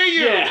can't hear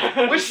you!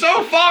 Yeah. We're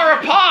so far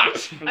apart!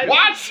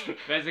 What?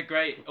 There's a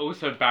great.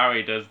 Also,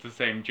 Barry does the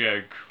same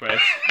joke where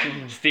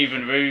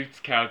Stephen Root's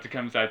character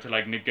comes out to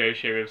like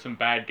negotiate with some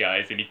bad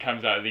guys, and he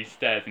comes out of these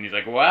stairs, and he's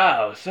like,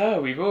 "Wow,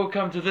 so we've all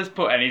come to this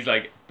point," and he's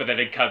like, but then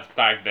it cuts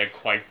back. They're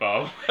quite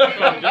far from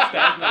the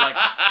stairs, and they're like,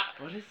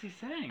 "What is he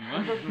saying?"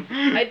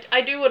 What?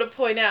 I do want to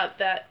point out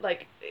that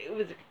like it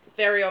was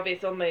very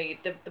obvious on the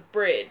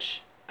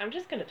bridge. I'm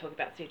just going to talk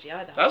about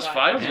CGI the whole That's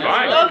time. fine.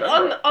 Yeah.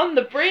 Fine. On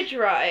the bridge,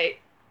 right?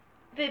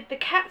 The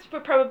cats were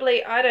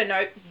probably, I don't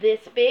know, this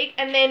big,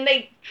 and then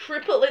they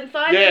triple in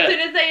size Yeah. as soon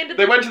as they entered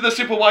They the... went to the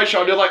super wide shot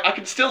and you're like, I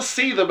can still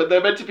see them and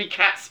they're meant to be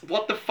cats.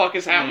 What the fuck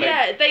is happening?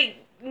 Yeah,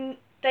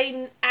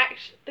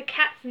 the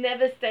cats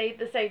never stayed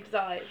the same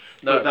size.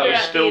 But that was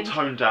Yeah. still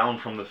toned down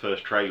from the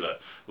first trailer.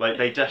 Like,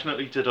 they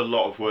definitely did a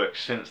lot of work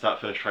since that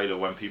first trailer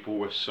when people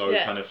were so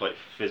Yeah. kind of like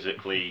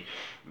physically,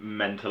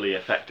 mentally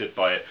affected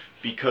by it.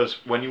 Because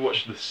when you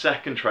watch the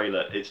second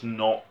trailer, it's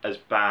not as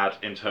bad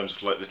in terms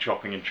of like the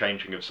chopping and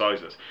changing of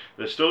sizes.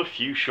 There's still a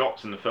few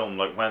shots in the film,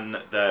 like when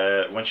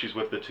she's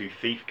with the two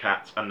thief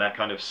cats and they're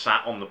kind of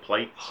sat on the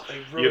plates.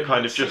 You're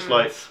kind of just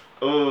like,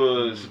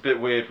 oh, it's a bit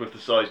weird with the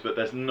size, but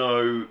there's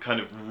no kind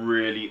of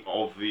really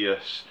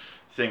obvious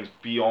things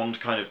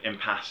beyond kind of in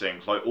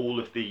passing. Like all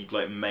of the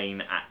like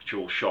main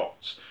actual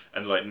shots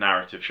and like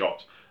narrative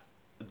shots,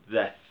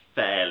 they're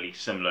fairly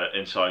similar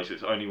in size.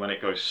 It's only when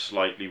it goes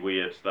slightly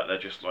weird that they're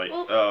just like,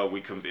 Well- oh, we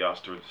couldn't be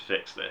asked to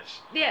fix this.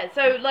 Yeah,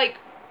 so like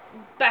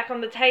back on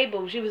the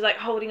table, she was like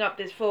holding up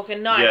this fork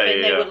and knife, Yeah, and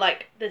yeah, they yeah. were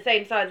like the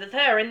same size as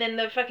her, and then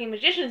the fucking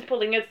magician's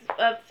pulling a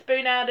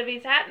spoon out of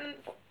his hat, and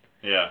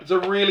Yeah. It's a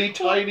really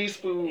tiny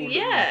spoon.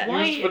 Yeah.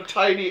 Used for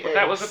tiny eggs.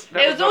 That was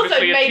It was also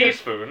obviously a made of-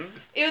 teaspoon.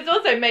 it was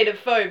also made of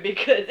foam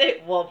because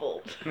it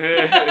wobbled.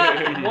 Why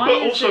But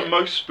is also it-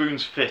 most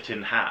spoons fit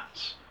in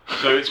hats.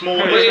 So it's more.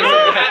 Wait, it's is more,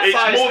 it a hat it's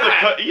size more the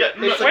hat? cut. Yeah.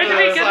 It's no, Where did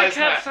he get a size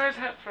cat hat. size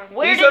hat from?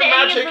 Where He's did a any of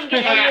magic them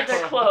get any of their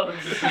cat.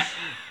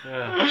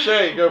 clothes?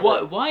 Shay, go for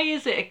it. Why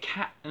is it a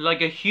cat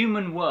like a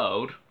human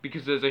world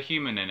because there's a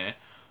human in it,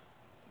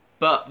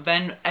 but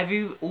then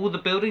all the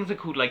buildings are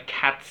called like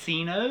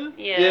Catsino?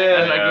 Yeah.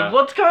 Yeah. And, like, Yeah.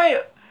 what's going?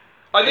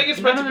 I think it's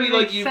None meant to of be it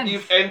like makes you've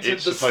sense. entered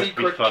It's the supposed to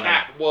be secret funny.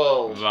 cat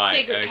world. Right.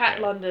 Secret okay.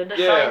 Cat London. The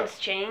Yeah. signs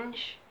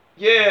change.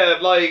 Yeah,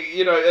 like,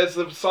 you know, as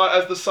the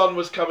sun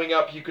was coming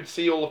up, you could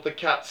see all of the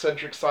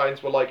cat-centric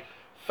signs were, like,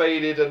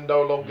 faded and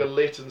no longer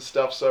lit and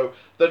stuff, so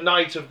the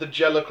night of the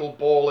Jellicle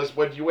Ball is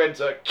when you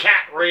enter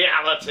cat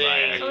reality.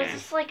 Right, So okay. it's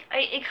just like,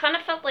 it kind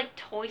of felt like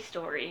Toy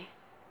Story.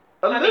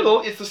 A I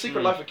little, it's the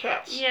secret life of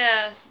cats.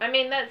 Yeah. I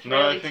mean, that's No,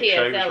 I really think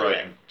Shay was TSL. right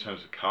in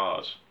terms of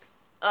Cars.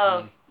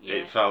 Oh, yeah.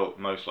 It felt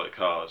most like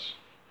Cars.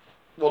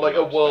 Well, like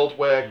a world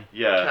where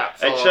Yeah,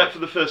 cats except are for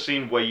the first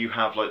scene where you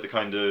have like the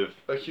kind of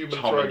a human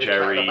Tom throwing and a cat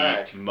in Jerry a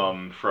bag.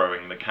 mum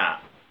throwing the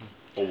cat,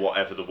 or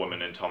whatever the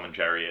woman in Tom and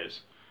Jerry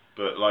is.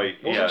 But like,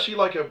 Wasn't yeah, she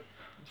like a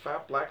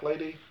fat black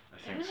lady? I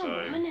There think was so.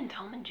 a woman in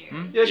Tom and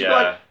Jerry. Yeah, she'd Yeah. be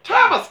like,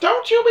 Thomas,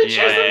 don't you be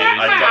Yeah, choosing that it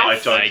was- I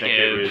mouse! don't Like think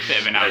a it was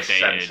bit of an a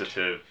outdated-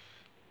 sensitive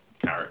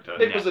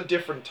character. It was a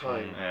different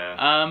time.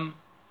 Yeah.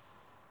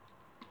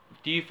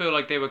 Do you feel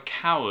like they were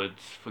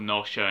cowards for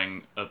not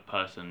showing a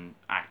person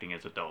acting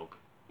as a dog?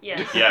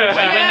 Yes. Yeah. When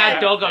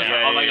that dog, I was Yeah,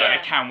 like, oh my yeah, god, yeah.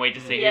 I can't wait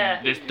to see Yeah.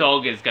 who this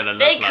dog is gonna look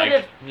They like. could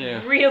have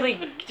Yeah. really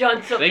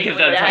done something They could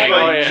with have done that.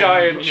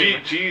 something. Like,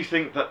 Giant. do you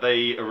think that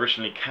they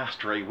originally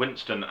cast Ray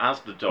Winston as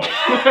the dog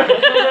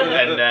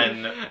and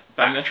then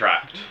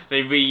backtracked?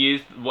 They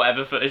reused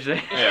whatever footage they.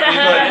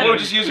 Yeah. We'll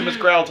just use him as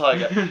Growl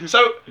Tiger.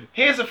 So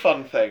here's a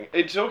fun thing.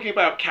 In talking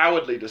about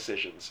cowardly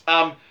decisions,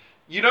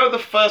 you know the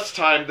first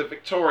time that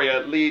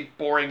Victoria, lead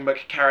boring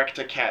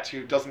character cat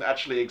who doesn't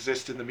actually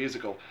exist in the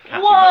musical.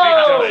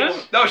 Whoa!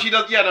 Does? No, she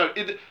does. Yeah,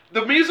 no.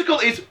 The musical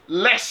is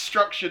less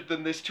structured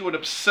than this to an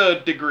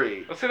absurd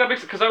degree. Well, see, that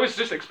makes it, because I was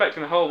just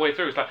expecting the whole way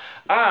through. It's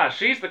like,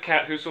 she's the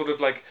cat who's sort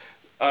of like,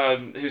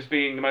 who's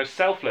being the most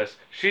selfless.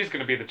 She's going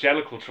to be the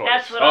jellicle choice.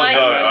 That's what Oh I no,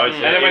 thought.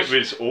 And then it when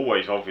was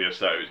always obvious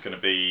that it was going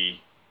to be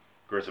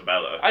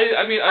Grisabella.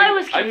 I mean, I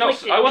was I'm not.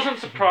 conflicted. I wasn't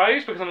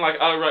surprised because I'm like,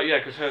 oh right, yeah,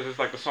 because hers is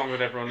like the song that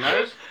everyone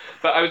knows.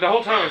 But the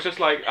whole time I was just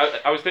like,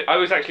 I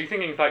was actually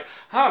thinking like,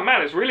 oh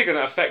man, it's really going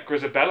to affect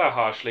Grisabella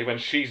harshly when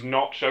she's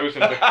not chosen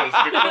because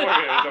Victoria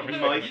is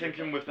obviously. My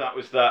thinking with that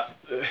was that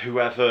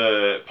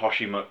whoever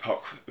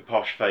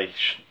Posh face.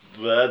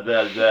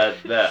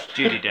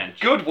 Judi Dench.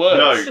 Good No,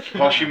 words.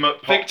 Poshy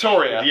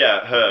Victoria.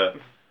 Yeah, her.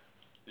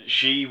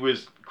 She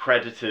was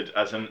credited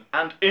as and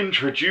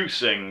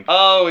introducing.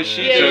 Oh, is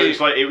she? So it's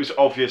like it was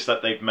obvious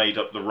that they'd made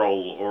up the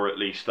role, or at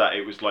least that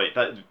it was like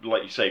that.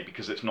 Like you say,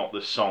 because it's not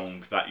the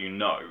song that you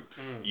know,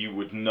 you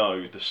would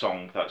know the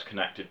song that's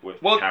connected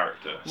with Well, the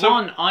character.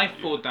 One, I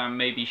thought that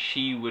maybe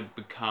she would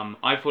become.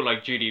 I thought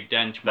like Judi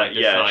Dench might That,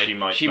 yeah, decide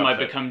she might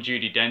suffer. become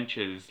Judi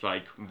Dench's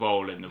like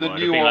role in the The world.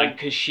 new It'd be old- like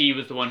because she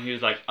was the one who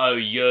was like, oh,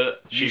 you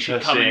She's should her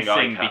come and seeing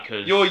eye sing cat.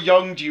 because You're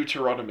young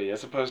Deuteronomy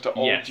as opposed to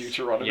old yes.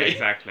 Deuteronomy. Yeah,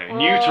 exactly.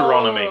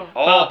 Deuteronomy.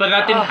 Oh, But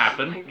that didn't Oh,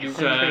 happen. my God.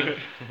 So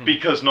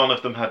Because none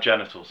of them had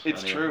genitals.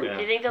 It's Anyway, true. yeah.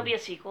 Do you think there'll be a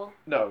sequel?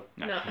 no.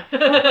 No.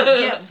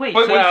 yeah, wait.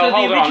 But- so, well, so the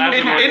hold on, original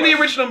as cat In the was-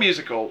 original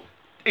musical,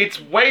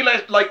 it's way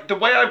less like the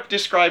way I've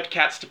described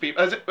Cats to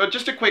people.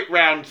 Just a quick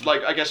round,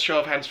 like I guess show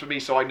of hands for me,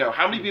 so I know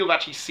how many people have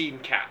actually seen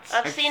Cats.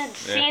 I've seen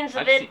scenes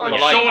of I've it seen- on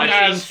well, Sean I've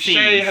has, seen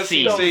Shay has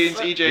seen scenes. scenes,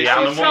 EJ The has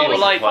animal seen probably was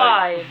like-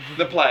 5.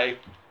 the play.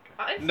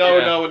 I No,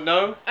 studied- no, and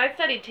no. I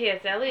studied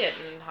T.S. Eliot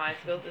in high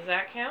school. Does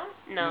that count?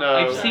 No. No.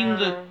 I've seen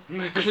the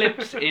No.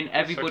 clips in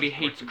Everybody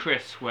Hates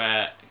Chris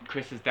where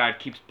Chris's dad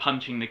keeps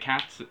punching the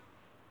cats.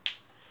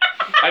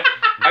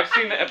 I've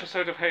seen the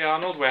episode of Hey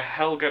Arnold where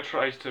Helga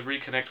tries to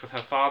reconnect with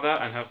her father,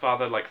 and her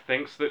father like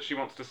thinks that she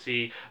wants to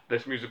see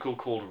this musical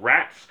called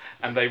Rats,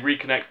 and they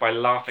reconnect by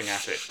laughing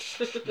at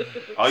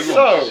it. I want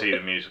So- to see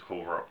the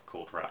musical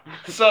called Rat.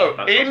 So,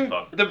 That in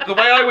sounds the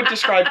way I would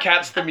describe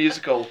Cats the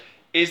musical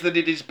is that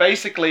it is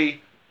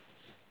basically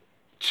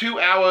 2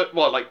 hour,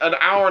 well, like an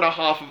hour and a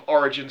half of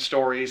origin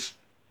stories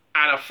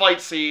and a fight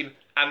scene,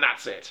 and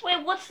that's it.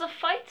 Wait, what's the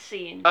fight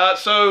scene?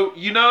 So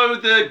you know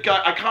the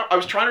guy? I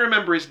was trying to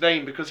remember his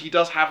name because he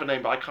does have a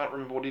name, but I can't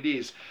remember what it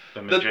is.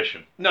 The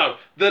magician. No,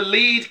 the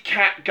lead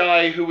cat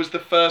guy who was the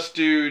first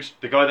dude,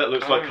 The guy that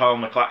looks like Carl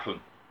McLachlan.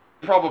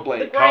 probably.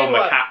 The Grey Carl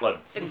one.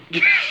 McCatlin.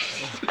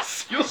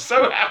 You're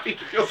so happy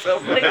with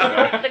yourself.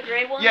 The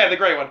grey one? Yeah, the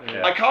grey one.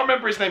 Yeah. I can't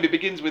remember his name. It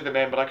begins with a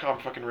name, but I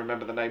can't fucking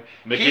remember the name.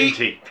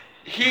 McGinty.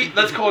 He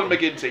let's call him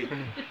McGinty.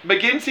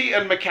 McGinty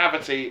and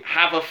McCavity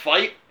have a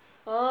fight,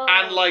 Oh.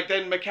 and like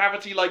then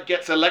McCavity like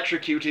gets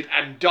electrocuted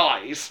and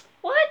dies.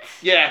 What?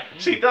 Yeah.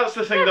 See, that's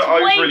the thing That's that I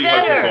was way really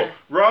better. hoping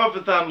for. Rather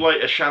than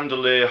like a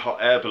chandelier hot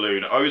air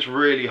balloon, I was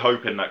really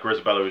hoping that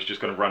Grisabella was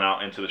just going to run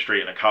out into the street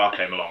and a car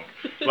came along.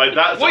 Like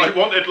that's Wait. I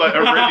wanted like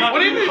a What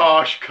do you really mean?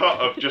 harsh cut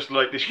of just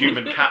like this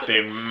human cat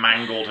being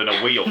mangled in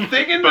a wheel.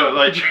 Thing in But the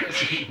like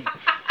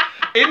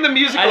in the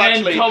musical And then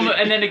actually. Tom,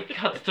 and then it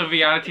cuts to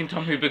reality, and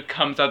Tom Hooper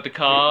comes out the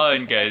car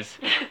and goes,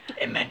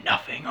 "It meant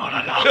nothing all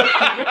along."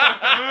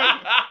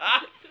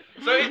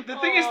 The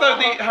thing is though,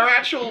 her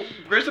actual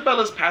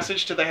Grisabella's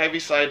passage to the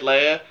Heaviside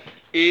Layer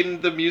in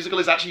the musical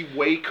is actually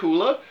way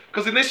cooler.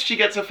 Because in this she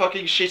gets a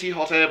fucking shitty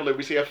hot air balloon.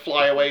 We see her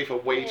fly away for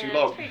way too Yeah,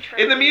 long. it's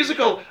very In the tropey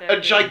musical, stuff a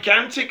there.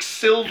 gigantic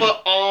silver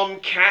arm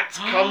cat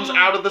comes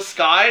out of the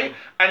sky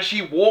and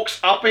she walks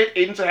up it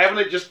into heaven.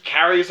 It just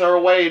carries her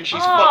away and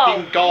she's Oh,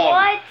 fucking gone.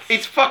 what?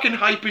 It's fucking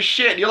hype as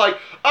shit. You're like,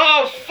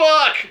 oh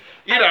fuck,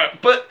 you know.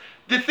 But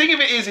the thing of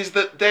it is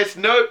that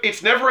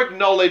it's never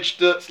acknowledged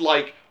that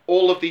like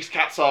all of these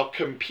cats are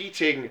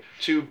competing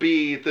to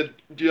be the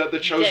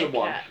chosen Dead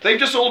one. cat. They've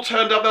just all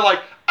turned up. They're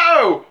like,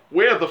 oh,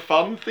 we're the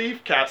fun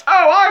thief cats.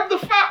 Oh, I'm the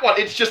fat one.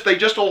 It's just they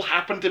just all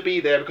happen to be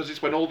there because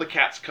it's when all the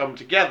cats come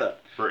together.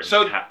 Britain's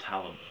So- cat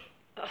talent.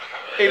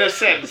 in a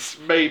sense,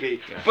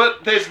 maybe.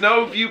 But there's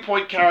no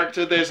viewpoint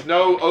character, there's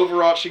no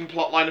overarching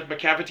plotline of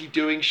McCavity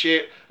doing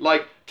shit.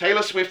 Like,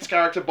 Taylor Swift's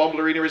character,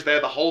 Bomblerina, is there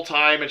the whole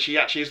time, and she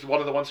actually is one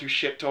of the ones who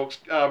shit-talks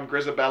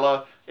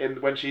Grisabella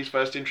when she's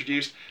first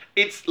introduced.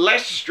 It's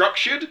less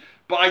structured,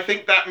 but I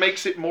think that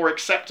makes it more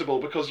acceptable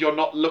because you're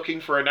not looking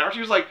for a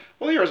narrative. It's like,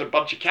 well, here's a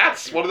bunch of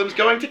cats. One of them's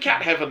going to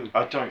cat heaven.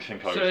 I don't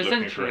think I So was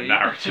looking for a essentially-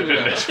 narrative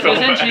in this So film.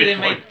 at essentially, any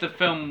they point. made the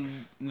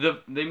film.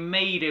 They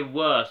made it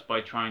worse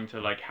by trying to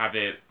like have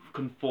it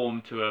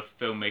conform to a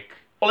filmic.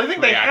 Well, I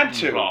think they had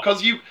reaction to, plot.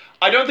 because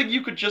I don't think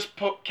you could just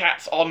put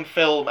cats on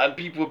film and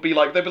people would be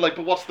like, they'd be like,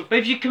 but what's the... But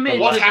if you commit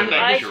What's to happening?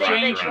 I the think they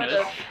strangeness,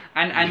 could've.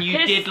 and you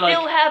Could did still like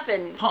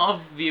happen. part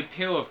of the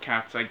appeal of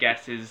Cats, I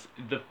guess, is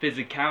the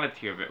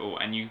physicality of it all,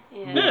 and you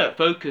Yeah.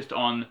 focused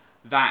on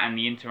that and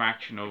the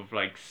interaction of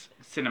like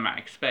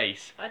cinematic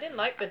space. I didn't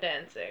like the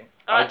dancing.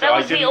 That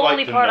was the didn't only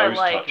like the part I nose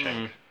liked.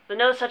 touching. The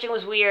nose touching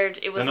was weird.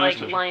 It was The nose like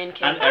touching. Lion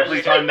King. And I was every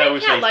just time like, there they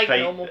was can't a like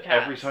fake, normal cats.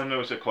 every time there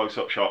was a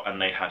close-up shot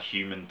and they had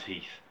human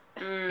teeth.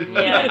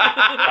 Yeah.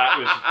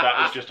 that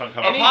was just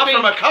uncomfortable. Apart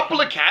from a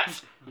couple of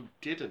cats who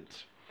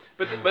didn't.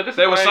 But this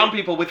There is were why, some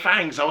people with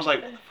fangs. I was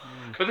like,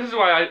 But this is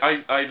why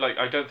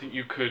I don't think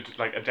you could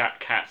like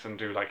adapt cats and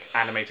do like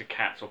animated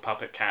cats or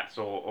puppet cats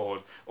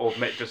or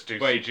just do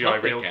Wait, CGI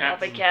puppet real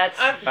cats? cats.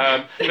 Puppet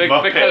cats.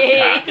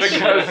 Muppet Because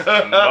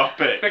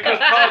Muppet.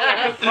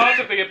 because part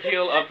of the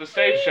appeal of the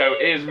stage show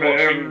is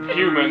watching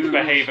humans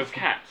behave as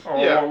cats.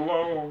 yeah.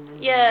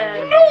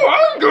 Yeah.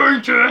 I'm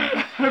going to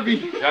have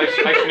you.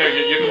 Actually, no,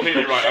 you're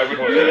completely right. I would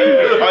watch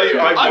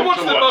it. I want watched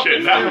to the watch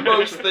it Muppets now. do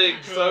most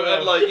things, so,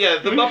 and like, yeah,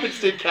 the Muppets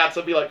did cats,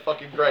 I'd be like,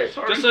 fucking great.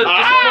 Just a chorus.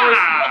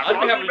 I'd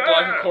be happy to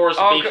like a chorus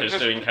of Oh, beaters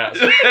just- doing cats.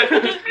 Miss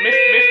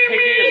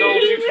Piggy is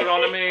old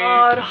Deuteronomy. Oh,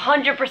 I'd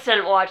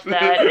 100% watch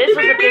that. This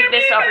was a big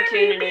missed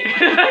opportunity.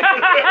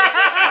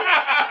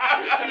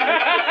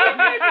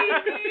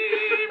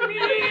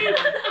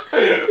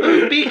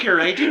 Beaker,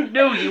 I didn't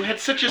know you had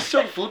such a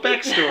soulful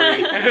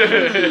backstory.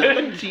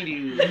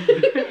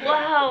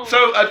 Wow.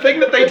 So, a thing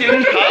that they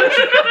did cut,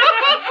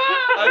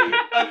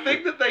 a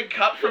thing that they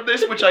cut from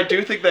this, which I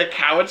do think they're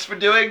cowards for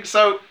doing,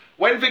 so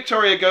when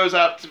Victoria goes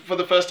out for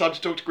the first time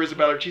to talk to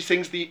Grisabella, she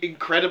sings the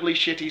incredibly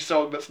shitty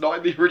song that's not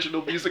in the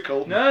original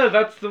musical. No,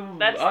 that's the.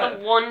 That's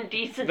the one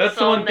decent That's the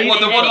song one that Well,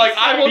 the made one any like,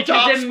 I will sense.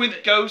 Because dance then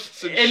with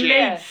ghosts and It shit.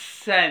 made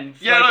sense.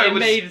 Yeah, like, no, it it was-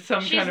 made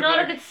some She's kind of not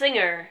like. a good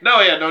singer.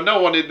 No, yeah,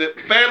 no one in the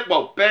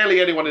barely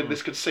anyone in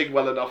this could sing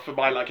well enough for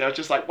my liking. I was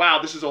just like,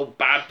 wow, this is all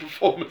bad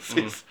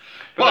performances.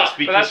 But that's But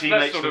because he that's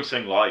makes sort them of-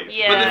 sing live.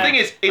 Yeah. but the thing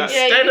is, Yeah, you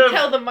instead could of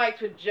tell the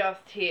mics were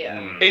just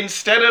here.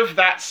 instead of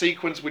that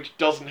sequence, which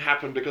doesn't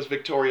happen because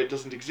Victoria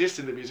doesn't exist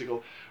in the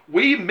musical,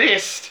 we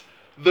missed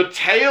the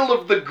tale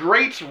of the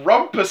great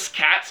Rumpus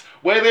Cat,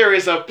 where there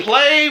is a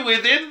play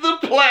within the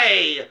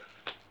play.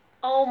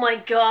 Oh my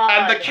god.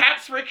 And the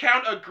cats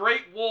recount a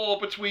great war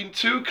between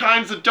two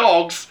kinds of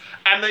dogs,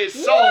 and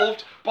it's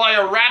solved by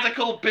a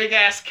radical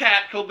big-ass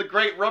cat called the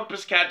Great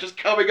Rumpus Cat just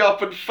coming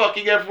up and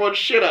fucking everyone's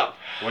shit up.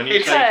 When you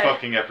It's- say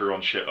fucking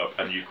everyone shit up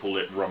and you call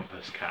it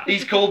Rumpus Cat,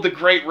 He's called the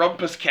Great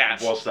Rumpus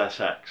Cat. was there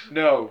sex?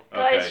 No.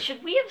 Guys, Okay.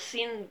 should we have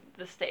seen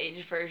the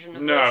stage version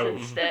of No.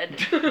 this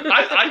instead?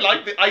 I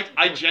like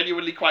I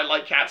genuinely quite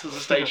like Cats as a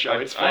stage show.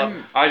 It's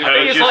fun. I just I think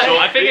think it's you like saw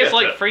I think it's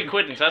like theatre.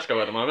 £3 in Tesco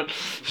at the moment. I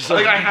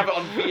think I have it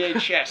on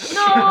VHS.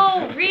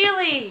 No,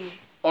 really?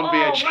 On Oh,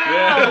 VHS.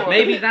 wow.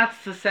 Maybe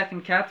that's the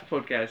second Cats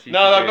podcast. You No,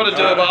 should I've got to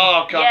do it, but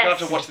oh god, I have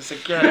Yes. to watch this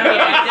again.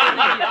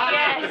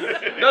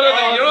 Yes.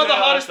 No. You know what the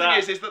no, hardest thing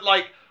that- is that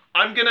like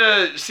I'm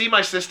gonna see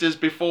my sisters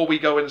before we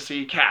go and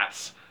see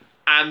Cats,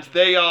 and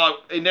they are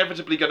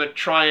inevitably gonna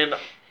try and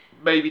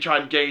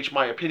gauge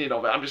my opinion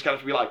of it. I'm just gonna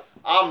have to be like,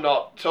 I'm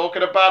not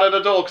talking about it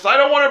at all, because I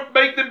don't want to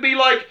make them be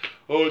like,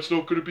 oh, it's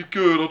not gonna be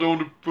good. I don't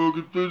want to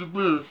fucking blah, blah,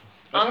 blah.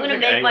 I'm gonna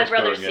think make my anyone's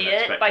brother going in see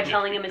it by expecting it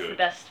telling to him be it's the good.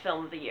 best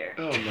film of the year.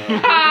 Oh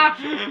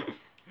no,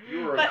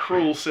 you're a But-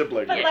 cruel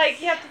sibling. But Yes.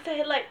 like, you have to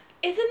say like,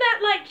 isn't that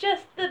like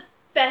just the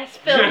best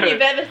film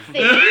you've ever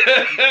seen?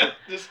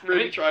 Just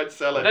really try and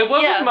sell it. There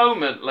was Yeah. a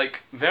moment, like,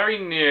 very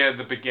near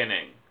the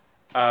beginning,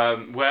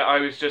 where I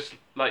was just,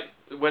 like,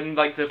 when,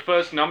 like, the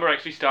first number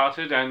actually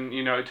started and,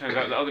 you know, it turns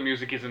out the other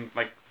music isn't,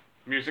 like,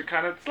 music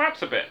kind of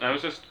slaps a bit. And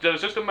there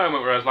was just a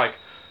moment where I was like,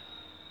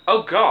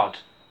 oh god,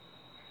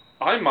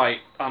 I might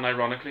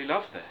unironically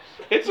love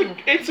this. It's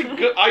a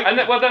good. And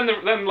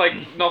then like,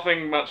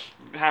 nothing much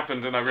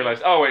happened and I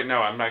realised, oh wait, no,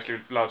 I'm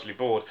actually largely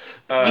bored.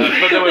 But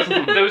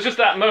there was just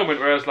that moment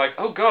where I was like,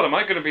 oh god, am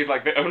I going to be,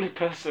 like, the only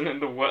person in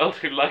the world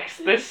who likes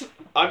this?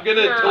 I'm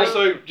gonna No.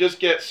 also just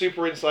get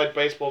super inside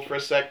baseball for a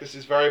sec. This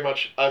is very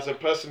much as a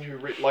person who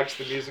likes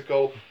the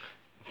musical.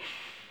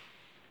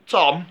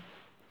 Tom,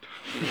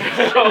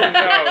 Oh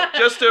no.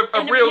 just a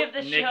Enemy real, of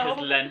the Nick show. is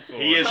lengthful.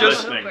 He is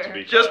Just- listening, to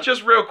be fair.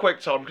 just real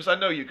quick, Tom, because I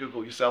know you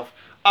Google yourself.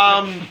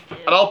 And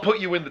I'll put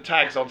you in the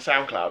tags on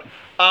SoundCloud.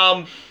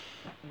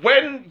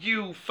 when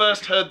you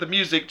first heard the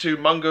music to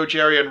Mungo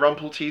Jerry and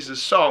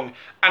Rumpelteaser's song,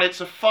 and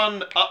it's a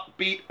fun,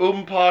 upbeat,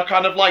 oompa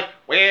kind of like,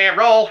 we're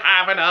all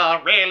having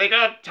a really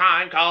good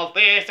time, cause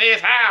this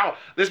is how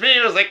this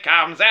music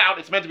comes out.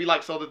 It's meant to be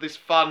like sort of this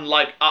fun,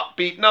 like,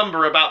 upbeat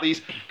number about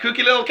these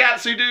kooky little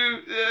cats who do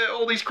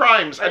all these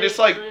crimes. And it's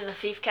like, the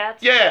thief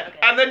cats. yeah, Okay.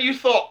 and then you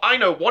thought, I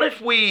know, what if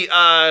we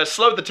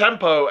slowed the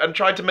tempo and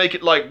tried to make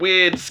it like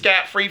weird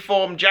scat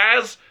freeform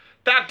jazz?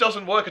 That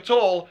doesn't work at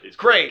all. It's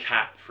Great.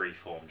 cat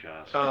freeform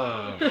jazz.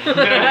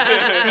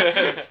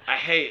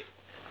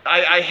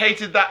 I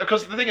hated that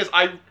because the thing is,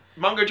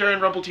 Mungo Jerry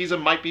and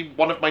Rumpelteazer might be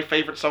one of my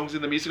favorite songs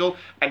in the musical,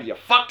 and you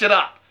fucked it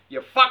up.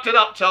 You fucked it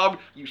up, Tom.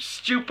 You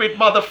stupid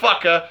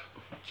motherfucker.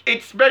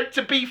 It's meant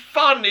to be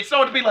fun. It's not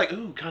meant to be like,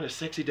 ooh, kind of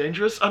sexy,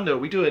 dangerous. Oh no,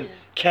 we doing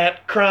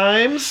cat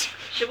crimes.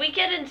 Should we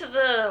get into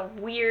the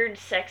weird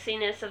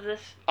sexiness of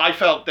this? I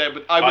felt there,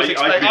 but I was I've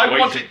expecting. been I waiting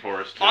wanted.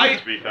 for us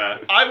to be fair.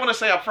 I want to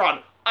say up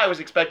front, I was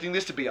expecting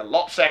this to be a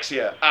lot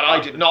sexier, and I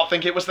did not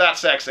think it was that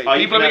sexy. I've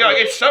People have been never-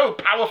 going, it's so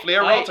powerfully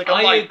erotic. I'm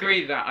I like,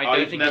 agree that I I've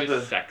don't think it never-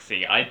 was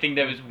sexy. I think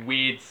there was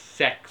weird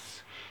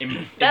sex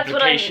That's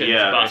what I- implications,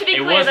 Yeah. but To be it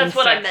clear, wasn't that's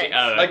what I sexy.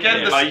 meant. Oh, Again,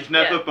 okay. the- I've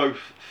never Yeah. both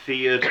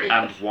feared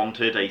and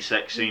wanted a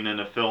sex scene in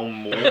a film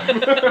more.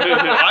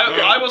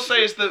 I will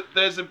say is that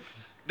there's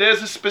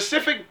a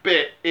specific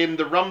bit in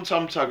the Rum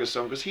Tum Tugger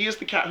song, because he is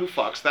the cat who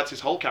fucks, that's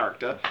his whole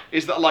character,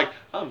 is that like,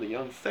 I'm the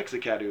young sexy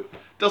cat who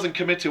doesn't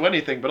commit to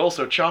anything, but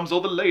also charms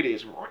all the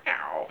ladies.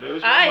 Wow. There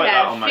was one I like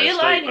that on have my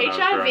feline estate when I was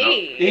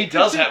growing HIV. He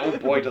does have, oh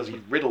boy, does he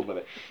riddled with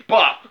it.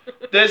 But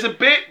there's a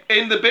bit,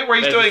 in the bit where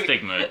he's There's a doing,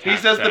 stigma he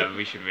attached, says so the,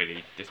 we should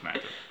really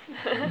dismantle.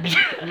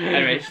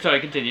 Anyway, sorry,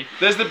 continue.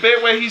 there's the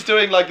bit where he's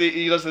doing like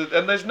he does the,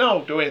 and there's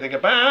no do anything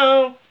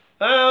about,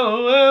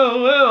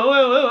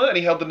 oh, and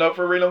he held the note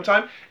for a really long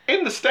time.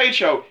 In the stage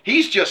show,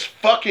 he's just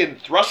fucking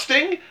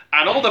thrusting,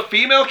 and all the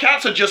female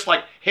cats are just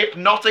like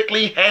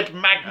hypnotically head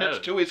magnets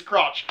Oh. to his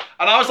crotch.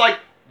 And I was like,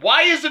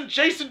 why isn't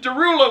Jason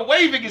Derulo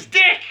waving his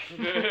dick?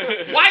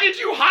 Why did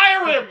you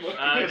hire him?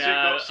 Because it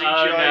no, got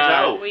CGI'd no.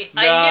 out.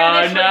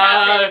 I knew this would No.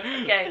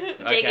 happen. Okay,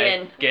 dig Okay,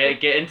 in.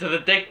 get into the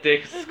dick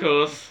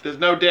discourse. There's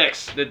no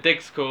dicks. The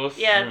discourse.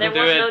 Yeah, there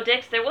We'll was do no it.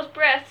 dicks, there was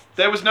breasts.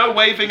 There was no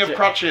waving of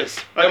crotches.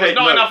 There was Okay,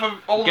 not look. enough of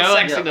all the Go on,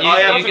 sexiness. you- I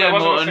you have- go,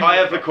 wasn't a Morton. I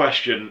have a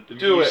question. Do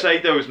You it. say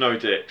there was no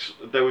dicks.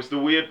 There was the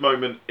weird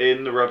moment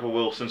in the Rebel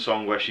Wilson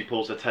song where she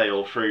pulls her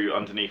tail through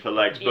underneath her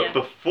legs, but Yeah.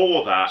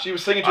 before that, She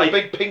was singing to a I-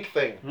 big pink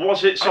thing.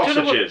 was it I don't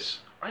know what- sausages?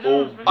 I Or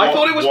don't know. I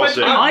thought it was meant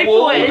to be I wool.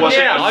 thought it- Or was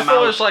yeah, it a I thought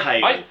it was mouse like-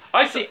 tail? I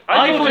I thought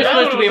it was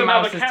supposed to be a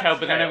another mouse's cat's tail,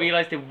 but then I tail.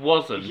 realised it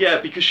wasn't. Yeah,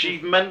 because she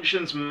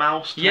mentions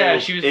mouse tails Yeah,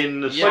 she was- in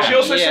the yeah. But song, she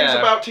also sings Yeah.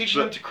 about teaching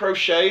But- them to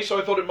crochet, so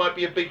I thought it might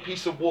be a big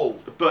piece of wool.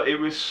 but it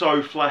was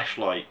so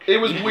flesh-like. It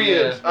was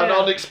weird Yeah. and Yeah.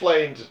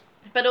 unexplained.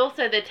 But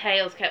also the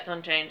tails kept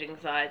on changing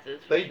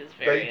sizes, which They- is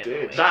very they did.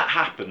 annoying. That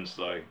happens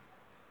though.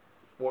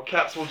 What,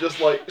 cats will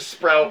just like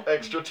sprout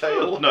extra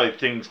tail? No,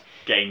 things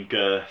gain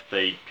girth,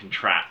 they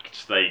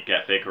contract, they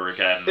get bigger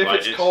again. If like,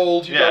 it's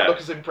cold, you yeah. don't look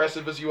as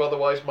impressive as you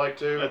otherwise might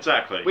do.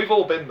 Exactly. We've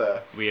all been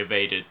there. We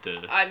evaded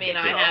the. I mean,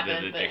 I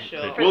haven't, but dick-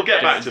 sure. We'll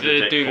get back to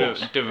the dick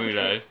force.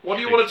 Derulo. What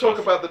do you want to talk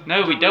about? The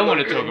No, we don't want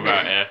to talk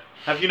about it.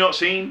 Have you not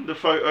seen the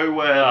photo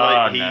where Oh,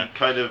 like he no.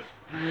 kind of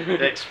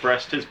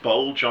expressed his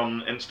bulge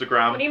on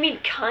Instagram? What do you mean,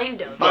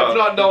 kind of? Well- I've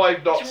not. No,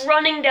 I've not. It's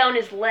running down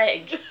his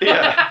leg.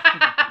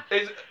 Yeah.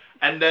 Is,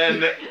 And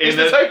then is in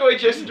the a, takeaway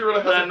Jason Derulo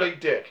has a then- big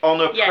dick?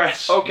 on a Yes.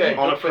 press Okay,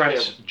 on a good for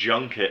press him.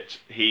 junket,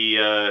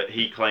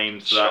 he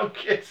claimed that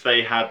Junket.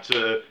 they had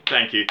to.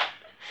 Thank you.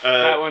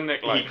 That one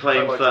Nick He liked.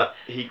 claimed I liked that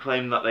he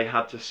claimed that they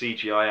had to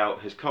CGI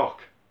out his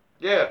cock.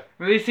 Yeah,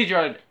 Well, they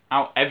CGI'd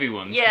out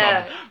everyone's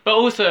Yeah. cum. But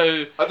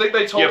also, I think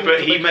they told Yeah, him but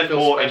to he make meant it feel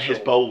more in special.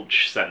 his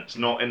bulge sense,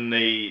 not in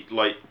the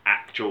like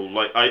actual.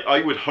 Like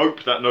I would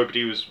hope that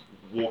nobody was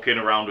walking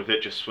around with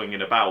it just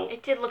swinging about.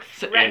 It did look In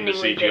the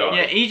threateningly CGI.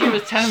 yeah,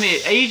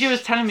 EJ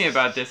was telling me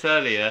about this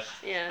earlier,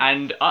 big. Yeah.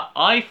 and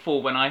I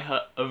thought when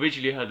I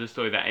originally heard the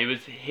story that it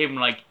was him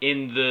like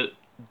in the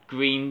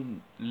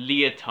green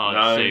leotard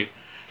No. suit,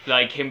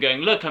 like him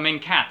going, "Look, I'm in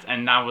Cat,"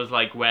 and that was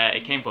like where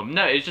it came from.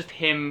 No, it was just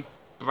him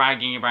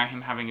bragging about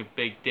him having a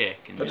big dick.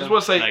 And I just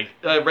want to say,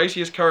 like, Racy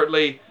is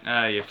currently.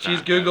 you're She's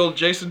fat, googled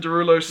Jason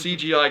Derulo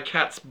CGI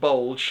cat's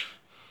bulge.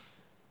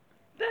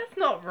 That's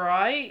not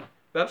right.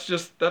 That's a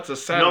None of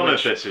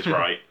sandwich. this is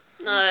right.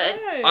 No,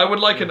 No. I would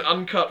like an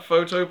uncut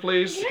photo,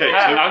 please. Okay,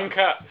 Ah, so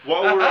uncut.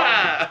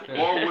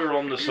 while we're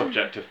on the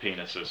subject of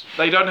penises,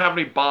 They don't have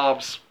any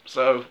barbs,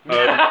 so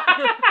um,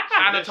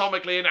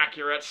 anatomically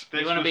inaccurate. You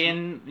this want to was- be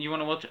in? You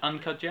want to watch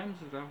Uncut Gems?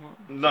 Is that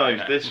what? No,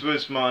 this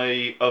was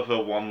my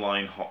other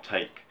one-line hot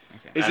take.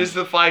 Okay. Is this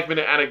the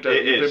 5-minute anecdote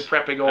It you've is. been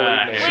prepping all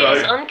evening? Wait, So-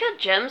 is Uncut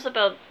Gems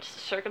about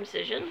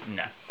circumcision?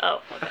 No.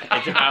 Oh, okay.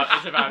 It's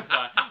about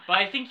that. But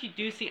I think you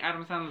do see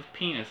Adam Sandler's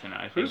penis in it.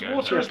 I think. Whose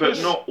water is But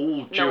this? not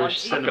all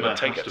Jewish it's- I'm cinema gonna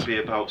take has it. to be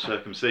about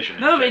circumcision.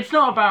 No, but AJ. it's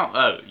not about.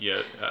 Oh,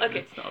 yeah. Okay.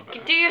 It's not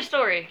about. Do your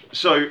story.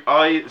 So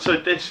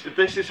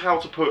this is how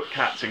to put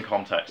cats in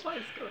context.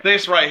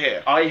 This right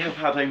here. I have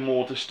had a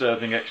more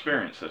disturbing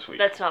experience this week.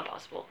 That's not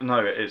possible.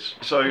 No, it is.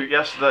 So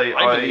yesterday,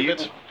 I believe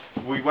it.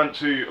 we went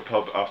to a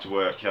pub after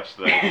work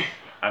yesterday,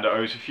 and I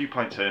was a few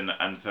pints in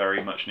and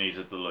very much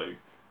needed the loo.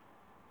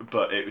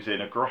 But it was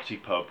in a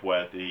grotty pub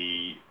where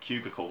the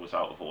cubicle was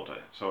out of order.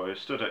 So I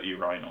stood at the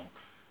urinal,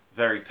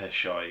 very piss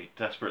shy,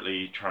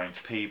 desperately trying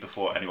to pee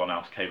before anyone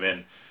else came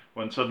in,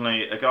 when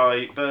suddenly a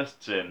guy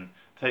bursts in,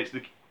 takes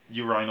the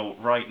urinal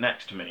right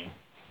next to me,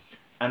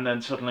 and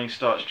then suddenly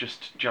starts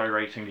just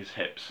gyrating his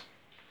hips.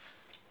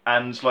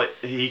 And like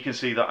he can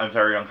see that I'm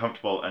very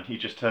uncomfortable, and he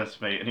just turns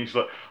to me and he's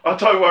like, "Oh,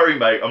 don't worry,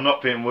 mate, I'm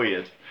not being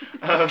weird."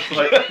 And I was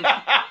like,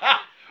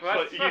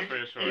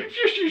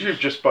 you've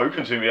just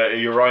spoken to me at a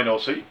urinal,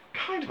 so you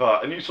kind of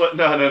are. And he's like,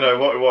 no,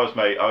 what it was,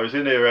 mate, I was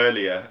in here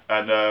earlier,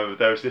 and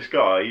there was this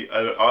guy,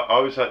 and I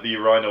was at the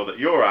urinal that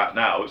you're at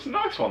now. It's a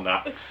nice one,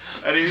 that.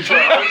 And he was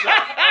like,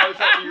 I was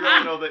at the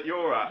urinal that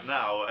you're at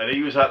now, and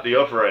he was at the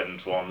other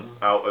end one,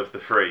 out of the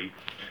three.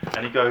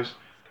 And he goes,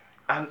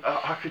 and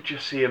I could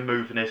just see him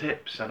moving his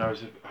hips, and I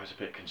was a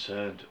bit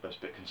concerned. I was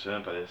a bit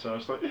concerned by this, and I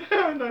was like,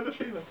 yeah, I know the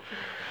feeling.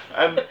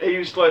 And he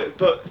was like,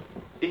 but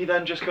he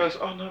then just goes,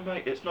 oh no,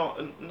 mate, it's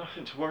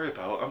nothing to worry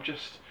about. I'm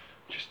just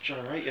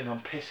gyrating.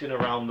 I'm pissing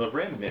around the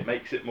rim. It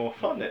makes it more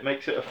fun. It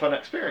makes it a fun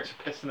experience of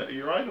pissing at a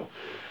urinal.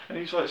 And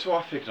he's like, so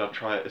I figured I'd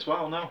try it as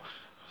well now.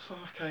 I was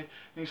like, okay. And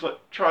he's like,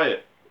 try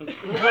it. I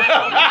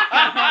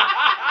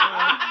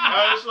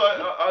was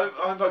like,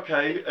 I'm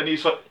okay. And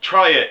he's like,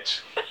 try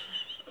it.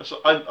 So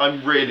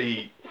I'm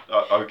really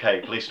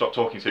okay. Please stop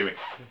talking to me.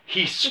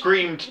 He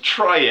screamed,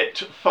 "Try it"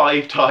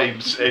 5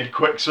 times in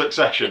quick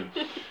succession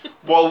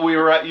while we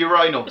were at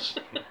urinals.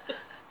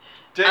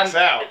 Dicks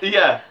out.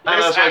 Yeah, and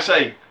This as I happened.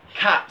 say,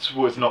 cats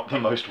was not the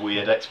most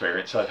weird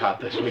experience I've had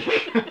this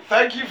week.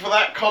 Thank you for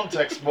that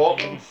context,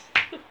 Morton.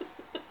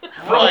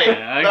 Right, Okay.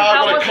 now I'm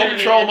How going was to it?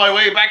 control my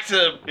way back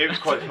to It was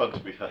quite fun, to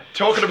be fair.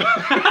 talking about...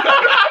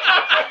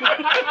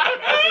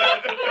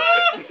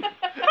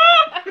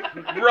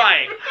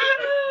 Right.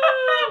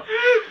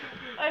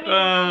 I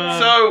mean,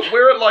 So,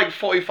 we're at like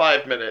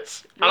 45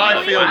 minutes. And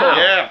I feel, Wow.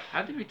 yeah.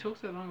 How did we talk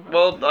so long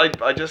about? Well,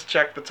 I just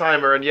checked the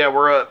timer, and yeah,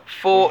 we're at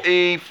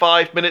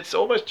 45 minutes,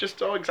 almost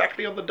just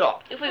exactly on the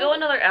dot. If we go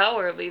another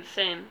hour, it'll be the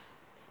same.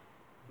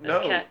 as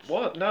No, cats.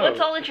 what? No. Let's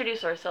all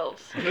introduce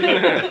ourselves.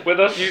 With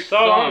a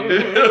song.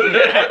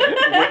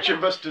 Which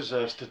of us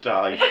deserves to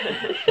die?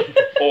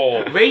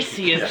 Or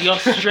Racy is the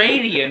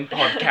Australian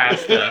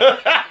podcaster.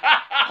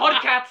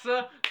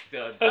 Podcaster.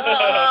 Thank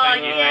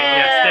you.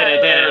 Yes, did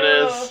it. There it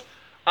is.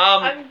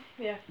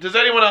 yeah. Does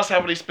anyone else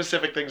have any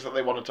specific things that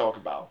they want to talk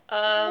about?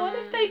 What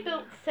if they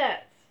built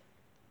sets?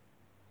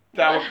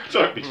 That would,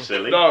 Don't be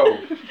silly. no. They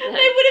would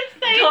have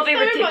saved Don't be so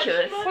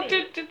ridiculous. much What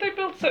money. did they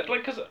build set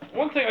like? Because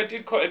one thing I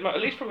did quite admire,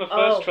 at least from the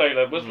Oh. first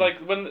trailer, was like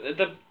when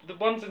the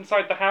ones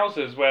inside the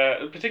houses, where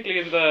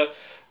particularly in the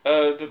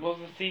what was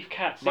the thief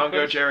cat Mungo,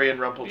 sequence? Jerry, and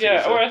Rumpelstiltskin.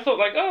 Yeah, or I thought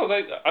like, oh,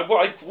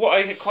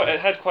 what I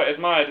had quite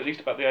admired, at least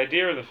about the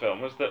idea of the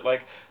film, was that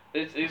like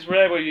it's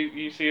rare where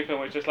you see a film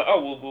where it's just like,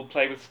 oh, we'll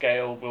play with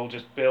scale, we'll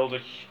just build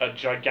a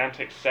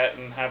gigantic set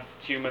and have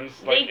humans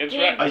like They did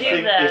interact. I do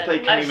think that. if they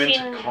I've came into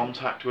seen-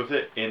 contact with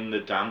it in the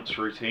dance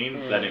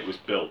routine, then it was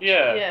built.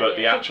 Yeah. Yeah. But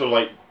the actual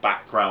like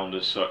background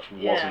as such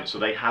wasn't. Yeah. So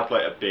they had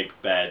like a big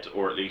bed,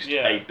 or at least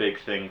Yeah. a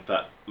big thing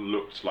that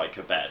looked like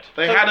a bed.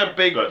 They had a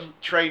big But-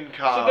 train So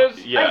car.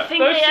 there's Yeah. I think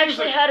Those they things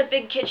actually like- had a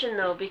big kitchen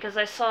though, because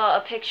I saw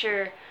a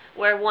picture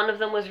where one of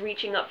them was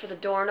reaching up for the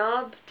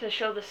doorknob to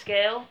show the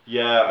scale.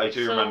 Yeah, I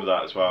do So- remember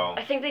that as well.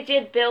 I think they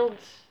did build.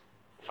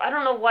 I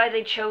don't know why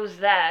they chose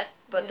that,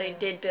 but they Yeah.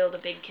 did build a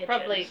big kitchen.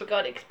 Probably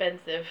got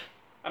expensive.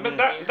 I mean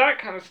that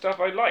kind of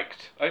stuff I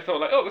liked. I thought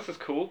like, oh, this is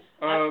cool.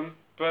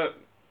 But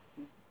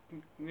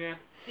yeah.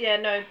 Yeah,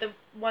 no, the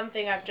one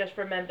thing I've just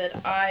remembered,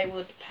 I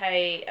would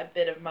pay a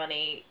bit of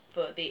money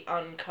for the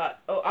uncut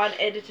or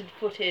unedited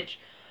footage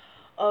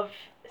of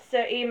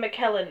Sir Ian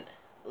McKellen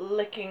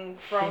licking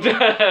from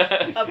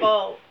a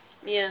bowl.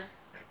 Yeah.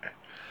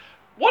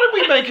 What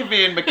did we make of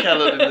Ian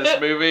McKellen in this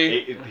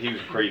movie? He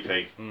was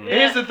creepy.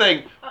 Here's the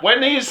thing.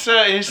 When his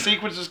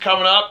sequence was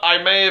coming up,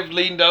 I may have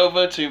leaned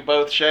over to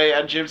both Shay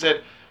and Jim,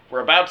 said,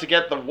 "We're about to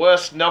get the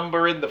worst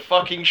number in the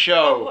fucking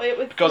show." Oh, it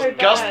was Because so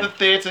Gus bad. the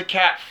Theatre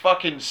Cat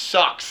fucking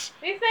sucks.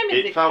 His name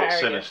is It felt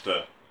Asparagus.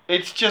 sinister.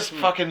 It's just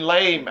fucking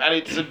lame, and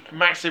it's a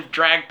massive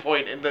drag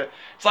point in the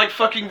It's like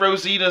fucking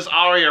Rosina's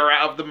aria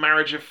out of The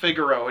Marriage of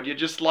Figaro, and you're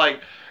just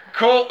like,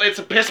 cool, it's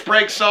a piss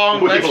break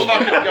song, let's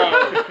fucking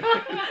go.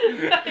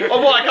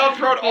 Oh, what, I can't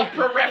throw an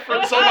opera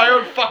reference on my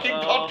own fucking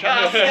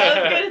podcast? Yeah,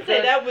 I was going to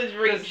say, that was Does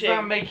reaching.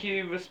 that make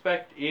you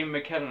respect Ian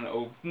McKellen at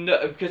all?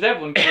 No, because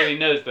everyone clearly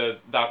knows that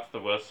that's the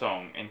worst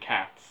song in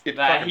Cats. It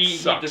that fucking he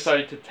sucks.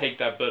 decided to take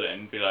that bullet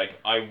and be like,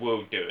 I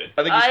will do it.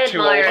 I think I he's too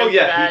admire old. Oh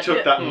yeah, that. he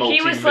took that He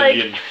multi-million was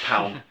like-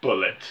 pound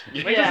bullet. He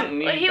Yeah. doesn't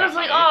need But he that was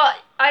like, money. oh,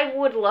 I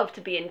would love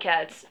to be in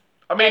Cats.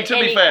 I mean, at to be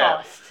any fair,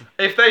 cost.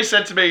 if they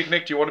said to me,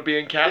 Nick, do you want to be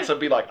in Cats? I'd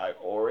be like, I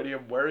already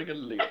am wearing a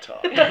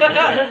leotard.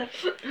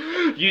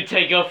 You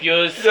take off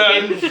your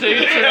skin suit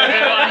and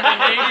go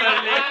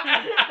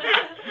underneath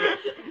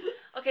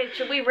Okay,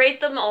 should we rate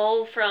them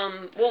all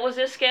from what was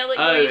this scale that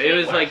you Oh, rated? it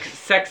was like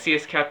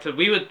sexiest cat to...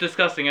 We were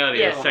discussing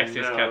earlier, Yeah.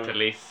 sexiest Oh, cat no. to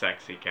least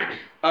sexy cat.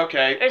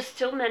 Okay. There's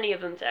too many of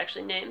them to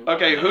actually name.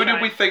 Okay, who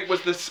did we think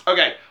was this?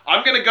 Okay,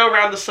 I'm gonna go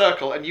around the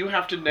circle and you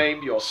have to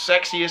name your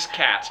sexiest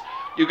cat.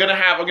 I'm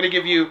gonna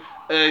give you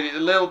a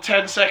little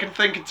 10-second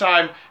thinking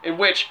time in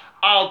which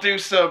I'll do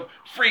some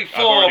I've already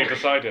free-form,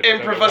 decided. I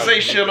don't know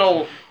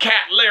improvisational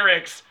cat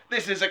lyrics.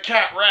 This is a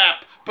cat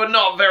rap, but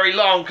not very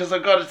long because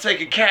I've got to take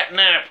a cat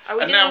nap. Are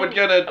we And now doing- we're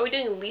gonna... Are we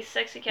doing least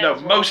sexy cat? No,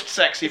 as well? most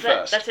sexy Is that-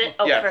 first. That's it?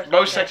 Oh, yeah, first.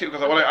 most okay. sexy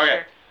because I want to... Okay.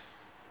 Sure.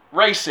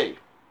 Racy,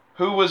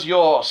 who was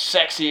your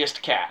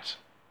sexiest cat?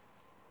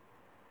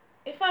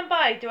 If I'm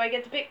bi, do I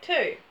get to pick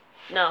two?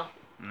 No.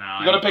 No,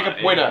 You gotta pick a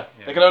winner.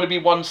 There can only be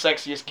one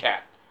sexiest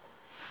cat.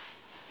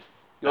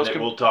 And Yours it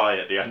can... will die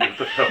at the end of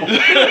the film. Also,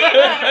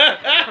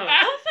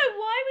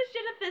 why was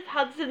Jennifer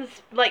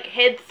Hudson's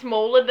head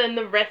smaller than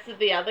the rest of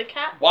the other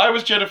cats? Why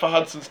was Jennifer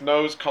Hudson's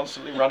nose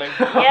constantly running?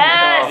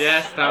 Yes.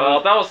 Yes, that Oh,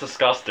 was... that was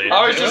disgusting.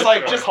 I was just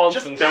like, just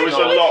constant. There was a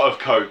snot. lot of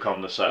coke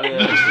on the set.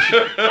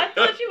 I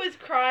thought she was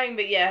crying,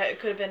 but yeah,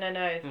 it could have been her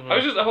nose. I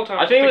was just the whole time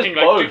I think it was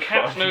thinking, like, do both.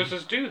 cats'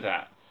 noses do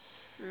that?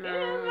 No. Well,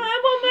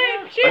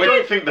 no, she I don't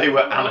was. think they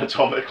were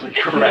anatomically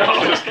correct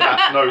as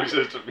cat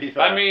noses, to be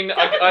fair. I mean,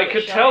 I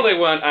could tell they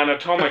weren't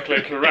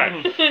anatomically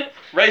correct.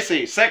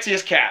 Racy,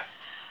 sexiest cat.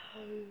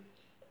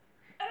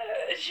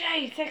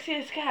 Shay,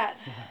 sexiest cat.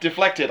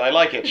 Deflected, I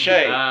like it.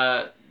 Shay.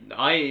 The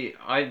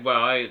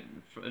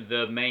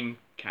main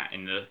cat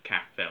in the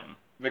cat film,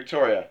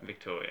 Victoria.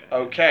 Victoria.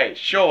 Okay,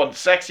 Sean,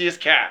 sexiest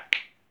cat.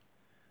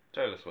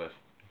 Taylor Swift.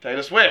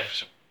 Taylor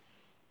Swift.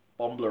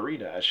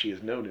 Bomblerina, as she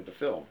is known in the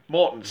film.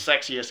 Morton,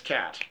 sexiest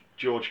cat.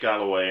 George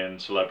Galloway in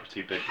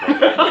Celebrity Big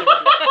Brother.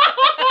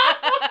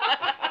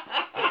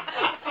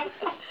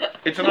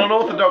 It's an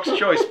unorthodox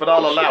choice, but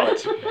I'll allow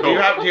it. Do you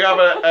have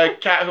a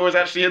cat who was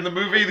actually in the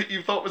movie that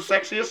you thought was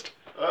sexiest?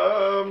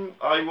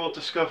 I will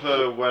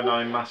discover when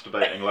I'm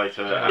masturbating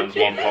later and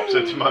one pops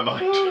into my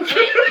mind.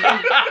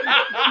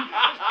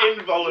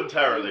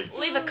 Involuntarily.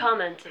 Leave a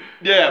comment.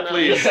 Yeah,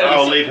 please.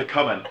 I'll leave a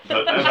comment.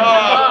 But, I'm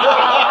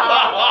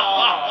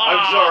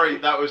sorry,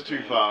 that was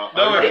too far.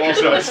 No, I it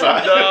wasn't. recognise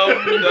that. No.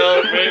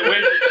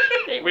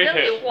 It We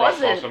really hit rock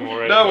wasn't. bottom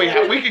already. No,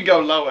 we can go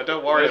lower,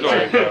 don't worry It's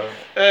about all it.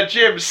 right.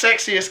 Jim,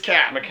 sexiest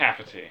cat.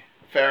 McCafferty.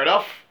 Fair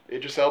enough.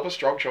 Idris Elba,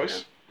 strong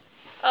choice.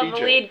 Oh, the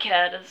BJ. lead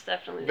cat is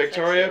definitely the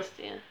Victoria? sexiest,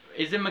 yeah.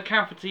 Is it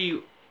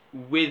McCafferty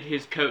with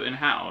his coat and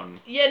hat on?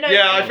 Yeah, no.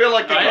 Yeah, I feel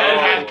like the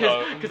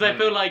Because I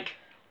feel like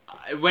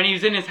when he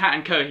was in his hat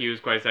and coat, he was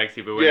quite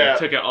sexy, but when Yeah. he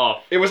took it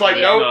off, It was like,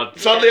 Yeah. no. not.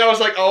 Suddenly I was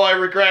like, oh, I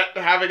regret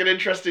having an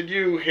interest in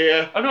you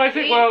here. Oh no, I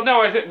think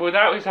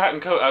without his hat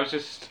and coat, I was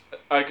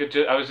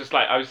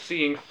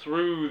seeing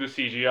through the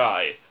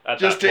CGI at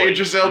Just that to point.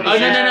 Idris Elba. Oh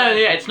no!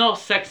 Yeah, it's not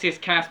sexiest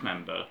cast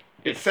member.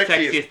 It's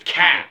sexiest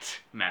cat.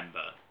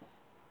 member.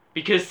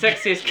 Because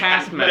sexiest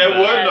cast member. There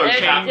were no There's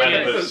cat a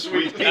difference. members.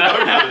 We've been over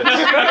this. I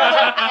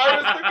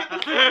was thinking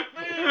the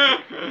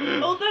same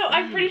thing. Although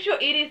I'm pretty sure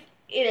it is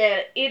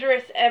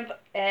Idris Elba.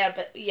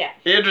 Yeah.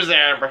 Idris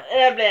Elba.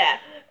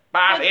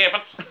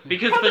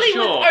 Because for Probably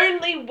sure. was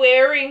only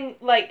wearing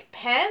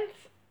pants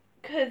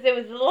because there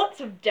was lots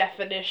of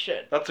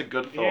definition. That's a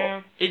good thought.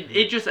 Yeah.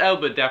 Idris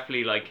Elba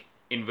definitely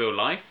in real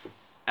life.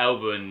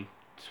 Elba and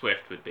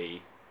Swift would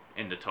be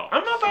in the top.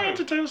 I'm not that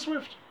into Taylor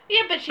Swift.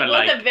 Yeah, but she But,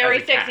 was like, a very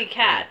as a cat. sexy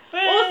cat.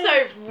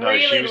 Also, No,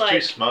 really she was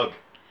too smug.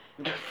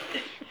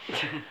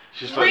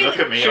 She's like, look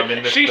at me, I'm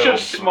in this She film.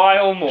 should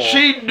smile more.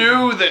 She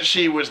knew that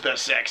she was the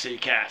sexy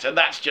cat, and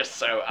that's just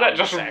so That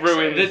just unsexy.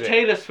 ruins The it.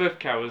 Taylor Swift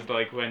cat was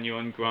like when you're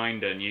on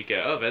Grindr and you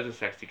go, oh, there's a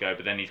sexy guy,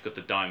 but then he's got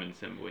the diamond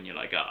symbol and you're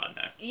like, oh,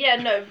 no. Yeah,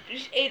 no,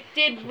 it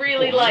did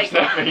really That's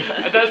just for me.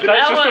 That was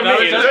just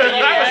for you.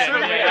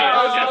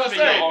 I was gonna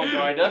say.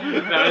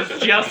 That was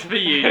just for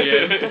you,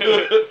 Jim.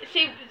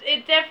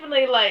 It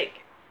definitely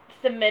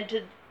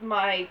cemented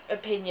my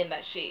opinion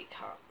that she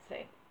can't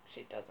sing.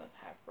 She doesn't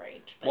have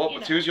range. But, What? you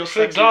know. Who's your She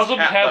sexiest doesn't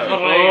cat, have the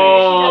though? range.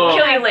 Oh. I'll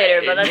kill you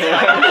later, but that's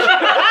fine.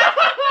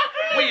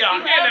 We are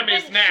You have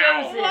enemies been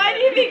now. chosen. Why do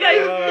you think I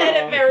said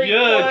it very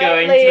You're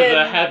going quietly to the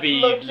and heavy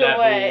looked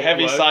level. away?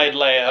 Heavy side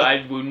layer.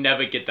 I will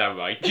never get that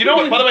right. Do you know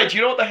what? By the way, do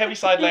you know what the heavy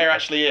side layer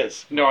actually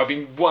is? No, I've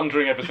been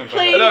wondering ever since I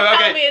Please. heard No, tell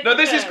me okay. it's No,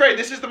 this a is term. great.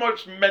 This is the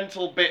most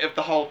mental bit of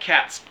the whole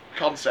cats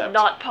concept.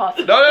 Not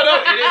possible. No,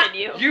 it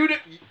is. You.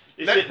 You.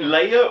 Is it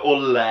Leia or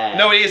Lair?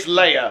 No, it is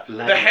Leia.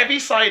 Leia. The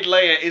Heaviside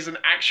layer is an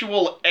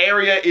actual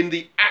area in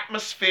the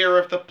atmosphere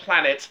of the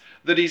planet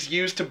that is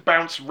used to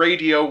bounce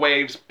radio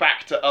waves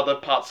back to other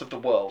parts of the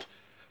world.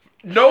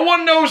 No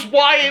one knows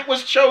why it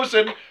was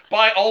chosen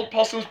by Old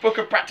Possum's Book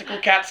of Practical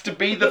Cats to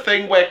be the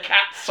thing where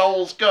cat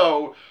souls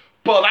go,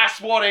 but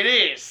that's what it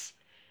is.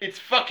 It's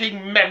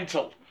fucking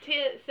mental.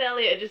 T.S.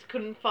 Eliot just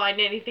couldn't find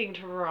anything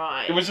to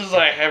rhyme. It was just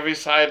like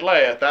Heaviside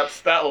layer.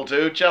 That'll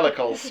do.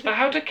 Jellicles. But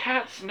how do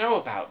cats know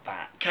about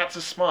that? Cats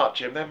are smart,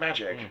 Jim. They're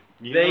magic.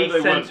 You They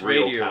know sense weren't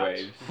real radio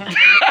cats. waves.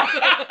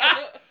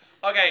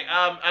 Okay,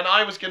 and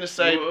I was gonna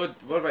say.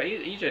 What about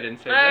EJ?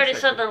 Didn't say. I already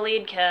that said second. the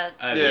lead cat.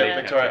 Oh, Yeah, yeah.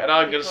 Victoria. And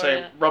I'm gonna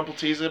say Victoria.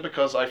 Rumpelteazer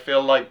because I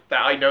feel like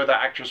that I know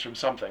that actress from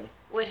something.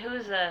 Wait,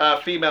 who's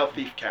that? Female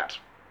thief cat.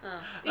 Oh.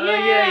 Oh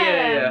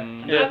yeah.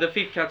 Yeah. The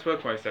thief cats were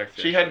quite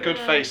sexy. She had good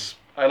Yeah. face.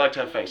 I liked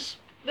her face.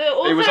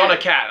 Also, It was on a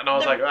cat, and I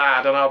was like,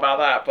 I don't know about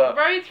that, but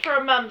Rose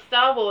from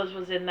Star Wars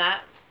was in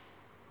that.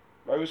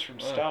 Rose from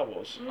Star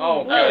Wars.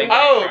 Oh, Mm.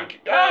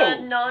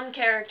 Oh,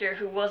 Non-character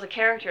who was a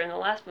character in the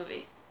last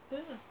movie.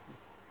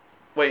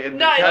 Wait, in the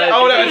No, cat-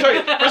 no. oh no,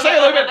 sorry. For a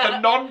second, I meant the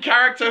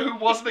non-character who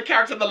wasn't the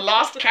character in the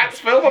last Cats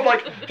film. I'm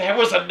like, there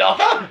was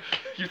another.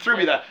 You threw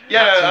me there.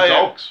 Yeah, Cats and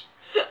yeah. dogs.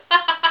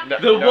 No,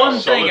 The no, one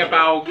solid thing film.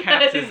 about cats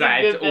That is is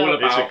that a it's good all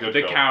film. It's a about good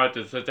the film.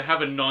 characters. So to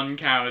have a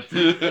non-character.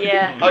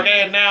 Yeah.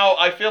 Okay, and now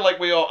I feel like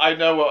I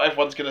know what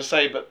everyone's gonna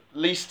say, but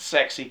least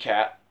sexy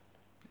cat.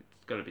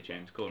 It's got to be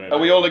James Corden. Are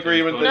we all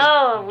agreeing with this?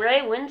 No, Ray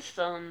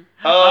Winstone.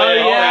 Oh,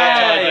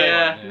 yeah,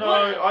 yeah. No,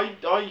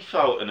 I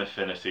felt an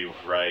affinity with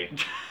Ray.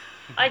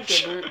 I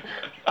didn't.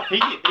 He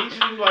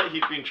seemed like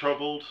he'd been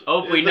troubled.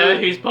 Oh, we know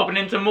who's popping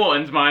into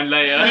Morton's mind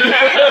later.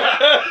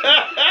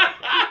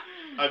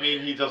 I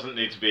mean, he doesn't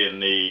need to be in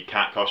the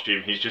cat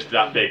costume. He's just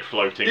that big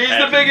floating He's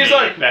head. the biggest.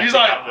 He's Betting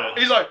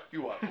like,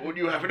 you are.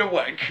 You having a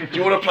wank? Do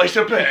you want to place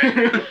a bet?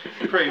 advert.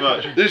 Pretty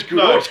much. This good.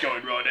 No. What's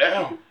going right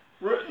now?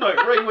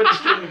 Ray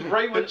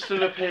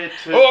Winston appeared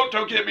to. Oh,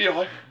 don't get me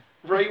high.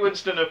 Ray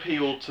Winston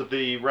appealed to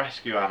the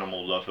rescue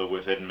animal lover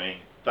within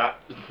me. That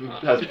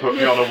has put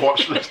me on a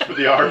watch list for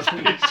the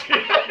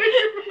RSPCA.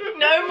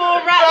 No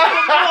more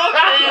rats from Morton.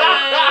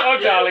 Oh,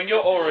 darling, you're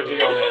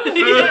already on it. And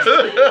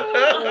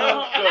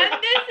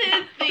this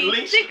is the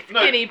Least- sixth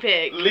no. guinea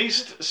pig.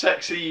 Least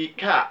sexy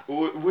cat.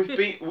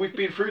 We've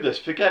been through this.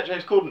 Forget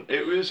James Corden.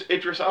 It was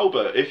Idris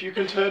Elba. If you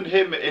can turn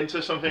him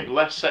into something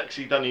less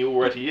sexy than he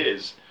already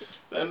is,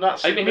 then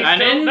that's. I mean, he's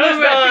And still- in no,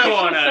 the red no,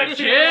 corner,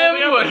 sexy Jim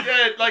all Wood.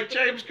 Yeah, like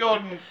James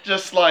Gordon,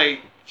 just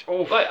like.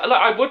 Oh, Like,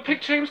 I would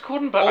pick James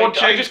Corden, but Or I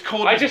James just,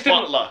 Corden's I just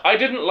didn't. butler. I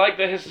didn't like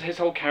that his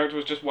whole character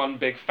was just one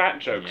big fat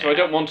joke. So I Yeah.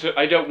 don't want to.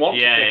 I don't want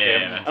Yeah, to pick yeah,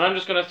 him, yeah. and I'm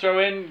just going to throw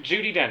in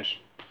Judi Dench.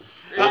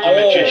 Or the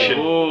magician.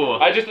 Oh.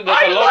 I just there's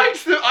I a lot.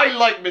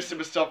 like Mr.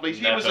 Mistopheles.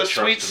 He Never was a trust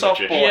sweet a soft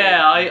boy. magician.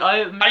 Yeah,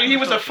 I mean, he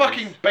was a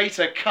fucking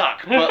beta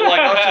cuck, but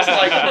like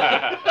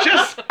I was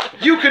just like,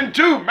 you can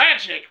do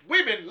magic.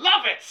 Women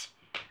love it.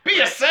 Be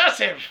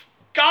assertive.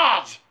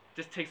 God.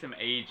 Just takes them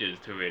ages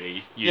to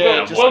really use Yeah,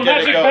 that just Well, one.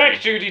 get it magic going. back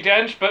Judi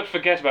Dench, but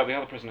forget about the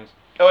other prisoners.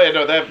 Oh yeah,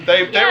 no,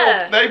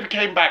 Yeah. they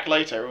came back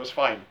later. It was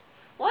fine.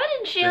 Why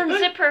didn't she Did they?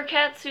 unzip her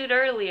cat suit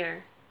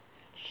earlier?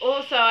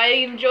 Also, I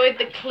enjoyed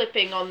the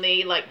clipping on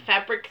the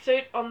fabric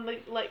suit on the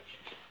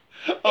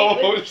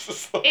Oh, was- it's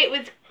just like, It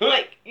was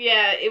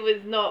it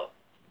was not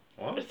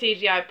What?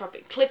 CGI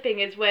properly. Clipping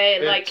is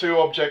where two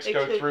objects they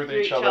go go through through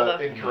each each other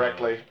other.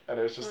 incorrectly, and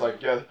it was just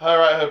like, yeah,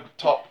 her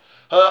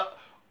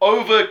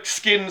over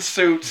skin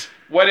suit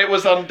when it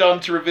was undone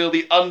to reveal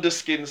the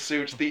underskin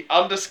suit. The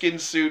underskin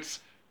suit's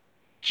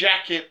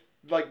jacket,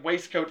 like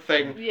waistcoat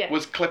thing, Yeah.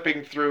 was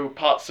clipping through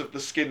parts of the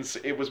skin.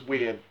 It was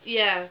weird.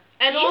 yeah,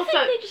 and Do you also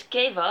think they just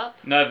gave up?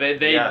 No,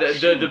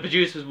 Yes. the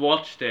producers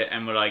watched it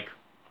and were like,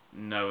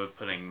 no, we're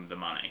putting the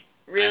money.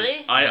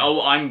 Really?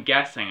 And I'm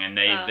guessing, and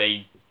Oh.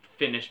 they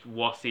finished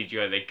what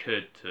CGI they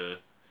could to,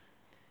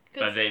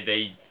 but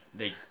they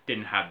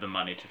didn't have the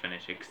money to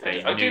finish it because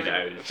they I knew do-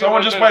 that it was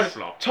Someone just went,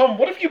 flop. Tom,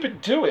 what have you been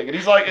doing? And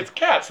he's like, it's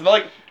cats. And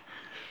they're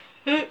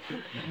like,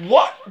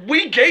 what?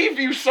 We gave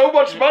you so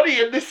much money,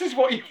 and this is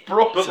what you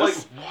brought But like,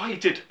 us. why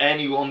did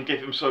anyone give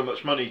him so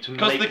much money to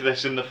 'Cause make the-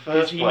 this in the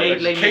first he place?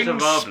 made Les King's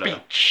Miserables.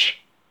 speech.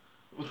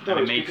 No,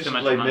 They it's made because so of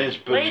much Les money. Mis,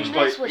 but Les just Mis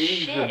like was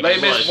even. shit.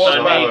 Les Mis was, was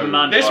but bad. made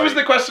money. This was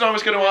Like, the question I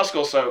was going to ask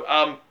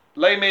also.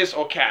 Les Mis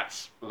or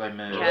Cats? Les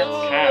Mis. Cats.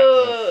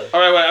 Ooh. All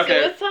right, wait,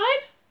 okay.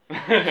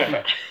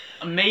 Suicide?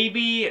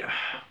 Maybe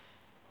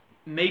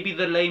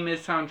the Les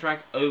Mis soundtrack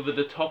over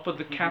the top of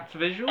the Cats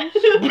visuals.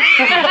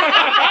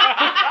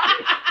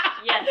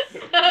 Yes.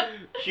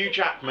 Hugh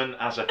Jackman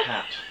as a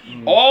cat.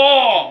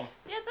 Oh,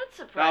 Yeah, that's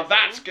now surprising.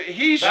 that's good.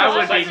 He should. That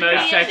would be That's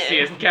most sexy.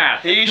 sexiest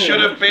cat. He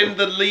should have been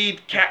the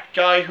lead cat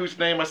guy whose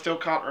name I still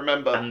can't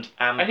remember. And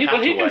And he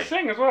can Cataway.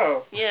 sing as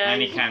well. Yeah.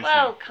 And he can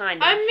well,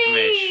 kind of. I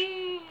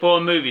mean, For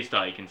a movie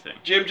star, you can sing.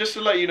 Jim, just to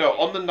let you know,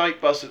 on the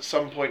night bus at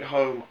some point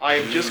home, I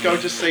am just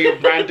going to say a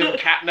random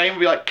cat name and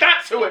be like,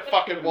 that's who it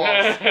fucking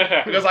was.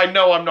 Because I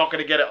know I'm not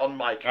going to get it on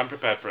mic. I'm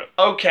prepared for it.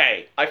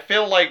 Okay, I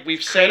feel like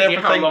we've said Crazy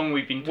everything how long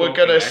we've been we're talking,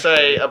 going to actually.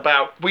 say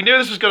about... We knew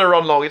this was going to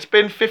run long. It's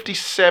been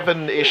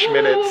 57-ish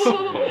minutes.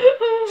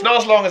 It's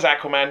not as long as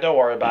Aquaman, don't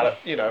worry about it.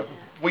 You know,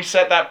 we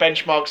set that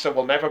benchmark, so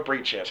we'll never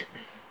breach it.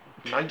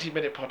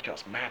 90-minute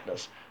podcast,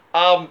 madness.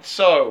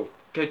 So...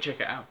 Go check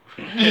it out.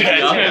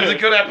 Yeah, it's a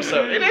good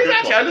episode. It is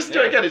actually. I listened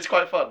to it again. It's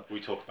quite fun.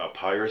 We talk about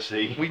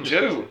piracy. We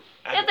do.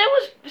 Yeah, that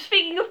was,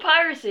 speaking of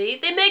piracy,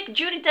 they make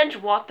Judi Dench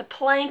walk the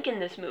plank in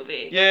this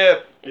movie.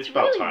 Yeah, It's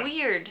about really time.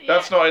 weird.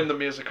 that's not in the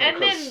musical.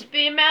 And then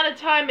the amount of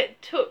time it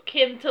took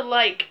him to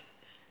like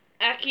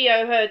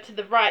Akio her to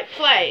the right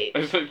place.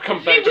 And so it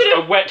comes back, just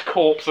a wet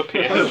corpse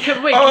appears.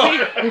 Can we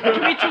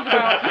talk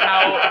about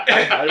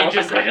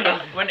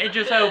how when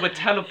Idris Elba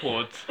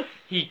teleports,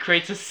 he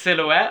creates a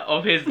silhouette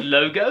of his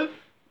logo?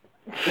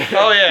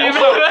 Oh yeah.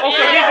 Also,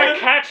 he's a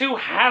cat who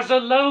has a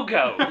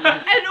logo.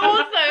 And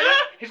also,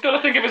 He's got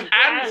to think of his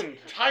brand. And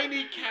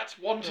Tiny Cats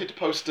Wanted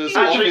posters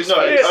on Actually, his no.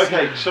 face.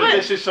 Okay, so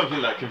this is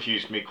something that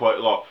confused me quite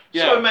a lot.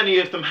 Yeah. So many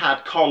of them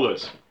had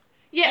collars.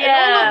 yeah,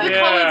 and all of the Yeah.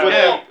 colours Were, were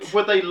Yeah. warped.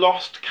 were they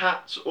lost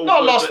cats or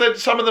Not were lost. they-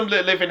 Some of them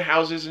live in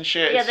houses and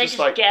shit. Yeah, It's they just just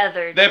like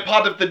gathered. they're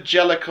part of the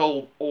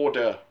Jellicle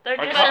Order. They're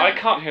I just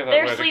can't hear that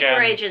they're word sleeper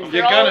again. agents.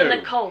 You're They're all in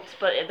gonna. the cult,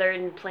 but they're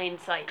in plain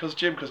sight. Because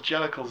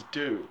Jellicles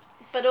do.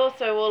 But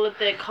also all of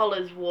their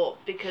collars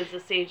warped because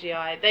of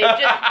CGI.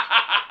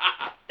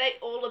 They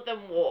all of them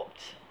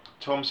warped.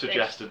 Tom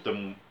suggested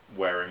them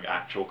wearing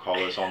actual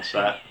collars on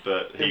set,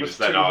 but He he was was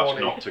then too asked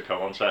horny. not to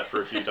come on set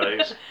for a few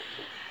days.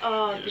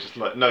 Oh, It was just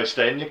like, no,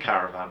 stay in your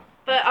caravan.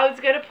 but I was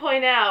going to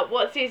point out,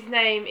 what's his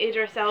name,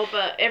 Idris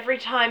Elba, every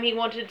time he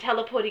wanted to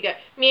teleport, he'd go,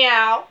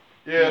 meow,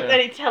 Yeah. then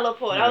he'd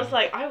teleport. I was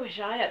like, I wish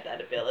I had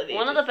that ability.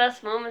 One of the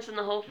best moments in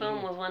the whole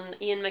film was when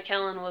Ian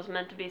McKellen was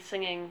meant to be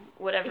singing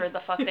whatever the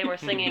fuck they were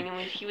singing,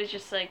 and he was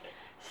just like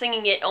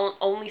singing it,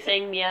 only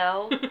saying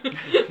meow.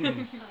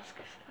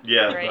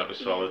 Yeah, Great. that was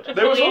solid.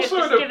 There was Just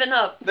also given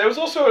up. There was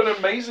also an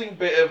amazing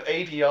bit of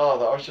ADR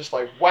that I was just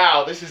like,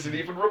 wow, this isn't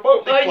even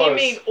remotely Oh, close. you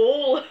mean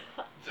all?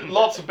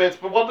 Lots of bits,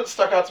 but one that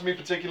stuck out to me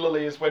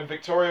particularly is when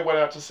Victoria went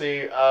out to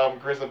see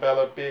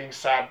Grisabella being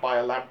sad by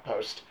a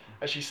lamppost,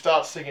 and she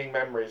starts singing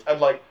Memories,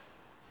 and like,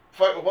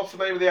 what's the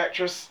name of the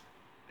actress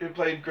who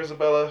played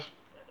Grisabella?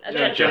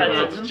 Jennifer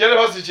Hudson. Jennifer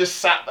Hudson just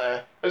sat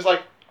there. It was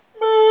like,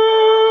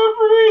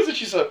 Memories, and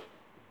she's like,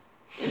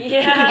 I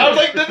Yeah. was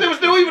like, there was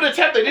no even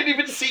attempt. They didn't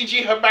even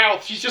CG her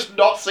mouth. She's just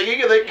not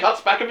singing, and then it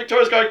cuts back, and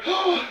Victoria's going,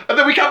 oh, and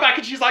then we come back,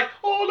 and she's like,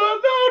 all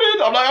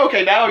unloaded. I'm like,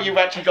 okay, now you've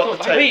actually got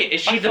the tape. Wait,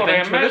 is she I the thought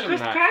I imagined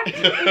ventriloquist that.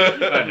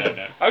 cat? Oh,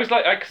 no. I was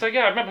like, because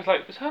yeah, I remember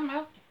like, was her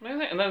mouth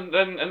moving?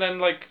 And then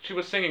like she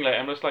was singing later,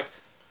 and I was like,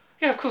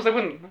 yeah, of course they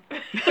wouldn't.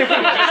 They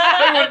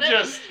wouldn't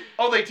just.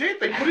 Oh, they did.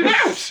 They put it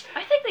out.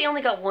 I think they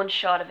only got one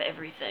shot of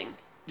everything.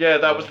 Yeah,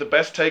 that was the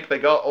best take they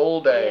got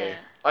all day. Yeah.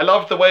 I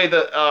loved the way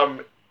that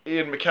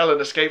Ian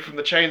McKellen escaped from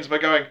the chains by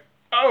going,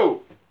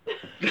 oh,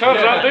 Turns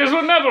out these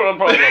were never a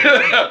problem.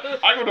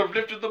 I would have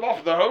lifted them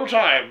off the whole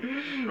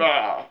time.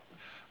 Ah.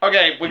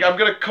 Okay, I'm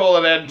going to call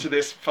an end to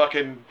this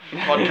fucking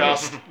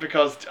podcast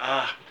because,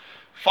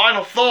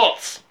 final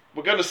thoughts.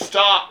 We're going to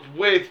start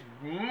with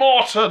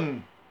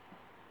Morton.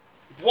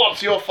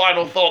 What's your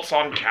final thoughts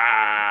on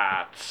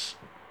Cats?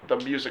 The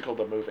musical,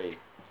 the movie.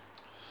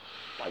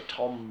 By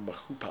Tom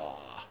Hooper.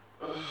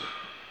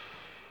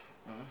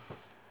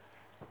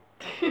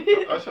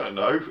 I don't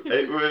know.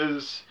 It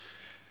was...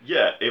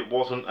 Yeah, it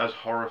wasn't as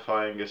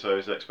horrifying as I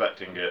was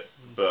expecting it,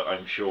 but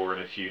I'm sure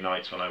in a few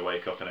nights when I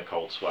wake up in a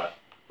cold sweat,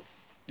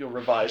 You'll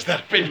revise that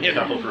opinion.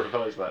 I'll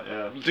revise that,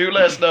 yeah. Do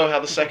let us know how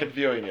the second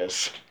viewing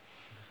is.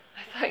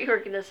 I thought you were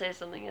gonna say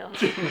something else.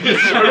 So did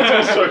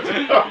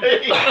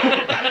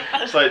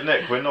I. It's like,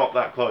 Nick, we're not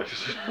that close.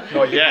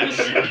 Not yet.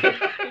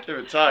 Give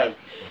it time.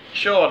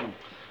 Sean.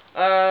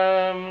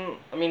 I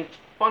mean,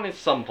 finding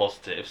some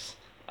positives.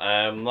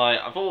 Like,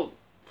 I thought,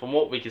 from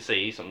what we could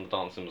see, some of the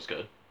dancing was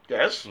good.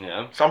 Yes.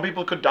 Yeah. Some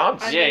people could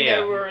dance. I Yeah, think yeah.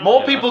 there were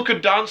More Yeah. people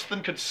could dance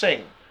than could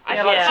sing.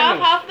 Yeah, like, Yeah. singing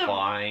was half the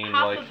fine.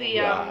 half like, of the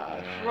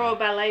yeah. Royal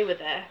Ballet were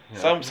there.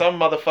 yeah. Some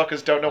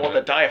motherfuckers don't know what the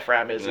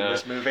diaphragm is in Yeah.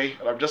 this movie,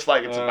 and I'm just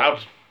like, it's Uh.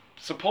 about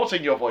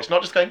supporting your voice,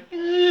 not just going.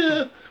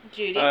 "Eh."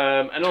 Judy.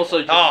 And also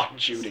just Ah,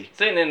 Judy.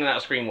 sitting in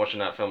that screen watching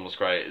that film was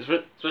great.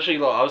 Especially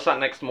like I was sat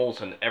next to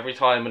Morton. Every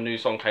time a new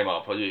song came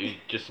up, I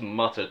just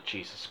muttered,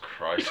 "Jesus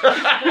Christ." Did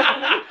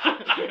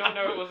you not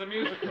know it was a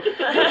musical?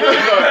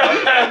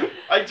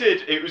 I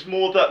did. It was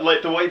more that,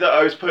 like, the way that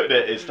I was putting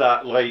it is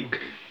that, like,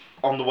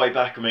 on the way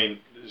back, I mean,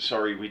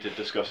 sorry, we did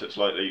discuss it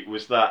slightly,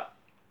 was that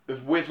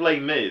with Les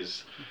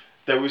Mis,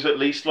 there was at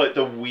least, like,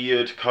 the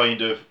weird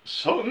kind of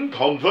sung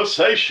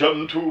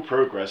conversation to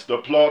progress the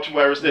plot,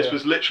 whereas this Yeah.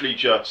 was literally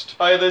just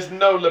Oh, yeah, there's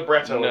no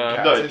libretto No. in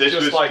Cats. No, it's this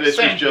just was- like this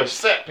was set piece, just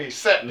set piece,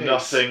 set piece.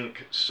 nothing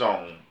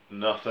song,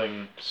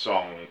 nothing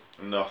song,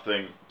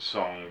 nothing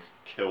song,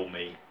 kill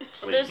me,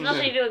 please. There's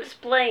nothing to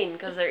explain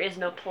because there is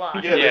no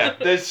plot. Yeah, Yeah.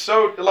 there's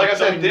so like I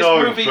said, I this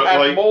know, movie but, had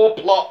like- more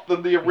plot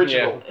than the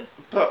original.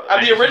 But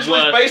And the And original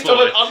is worse based on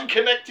an plots.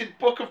 unconnected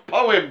book of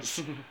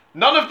poems.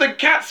 None of the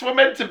cats were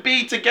meant to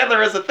be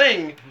together as a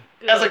thing,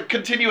 as a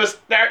continuous.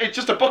 It's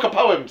just a book of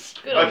poems.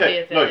 Good on okay,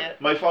 T.S. no.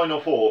 Eliot. My final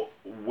thought,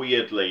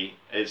 weirdly,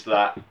 is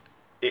that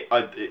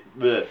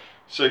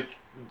so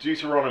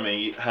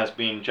Deuteronomy has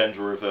been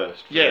gender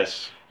reversed. for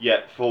this.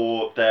 Yet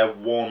for their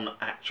one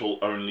actual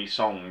only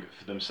song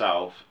for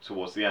themselves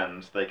towards the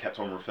end, they kept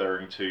on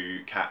referring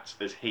to cats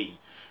as he,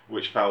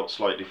 which felt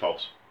slightly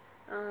false.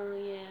 Oh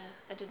yeah,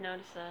 I did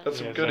notice that. That's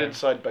some Yeah, good same.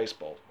 inside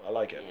baseball. I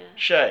like it. Yeah.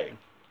 Shay,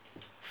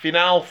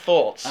 final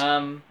thoughts.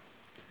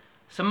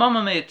 So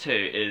Mamma Mia 2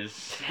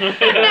 is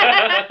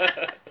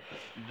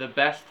the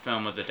best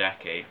film of the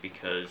decade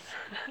because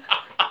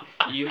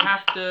you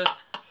have to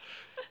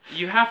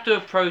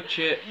approach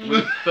it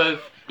with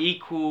both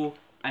equal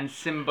and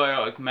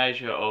symbiotic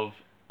measure of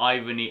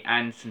irony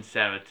and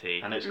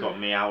sincerity. And it's got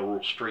Meow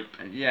Streep.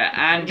 Yeah,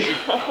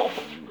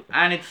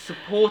 and it's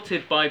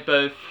supported by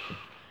both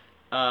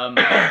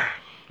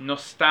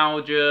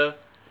nostalgia,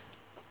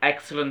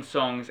 excellent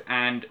songs,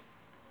 and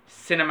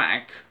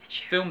cinematic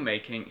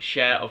filmmaking.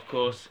 Cher, of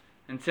course,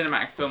 and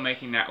cinematic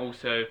filmmaking that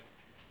also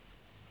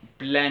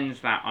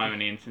blends that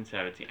irony and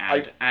sincerity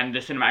and the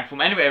cinematic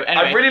film. Anyway,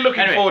 I'm really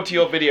looking forward to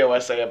your video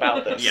essay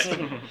about this. Yes.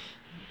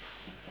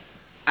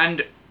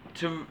 And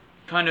to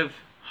kind of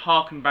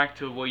harken back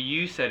to what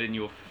you said in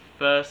your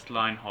first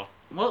line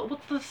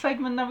what's the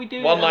segment that we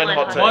do? One line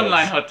hot takes. One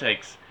line hot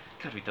takes.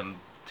 God, we've done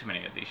too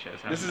many of these shows.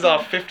 haven't This we? is our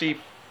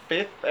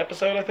 55th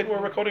episode, I think we're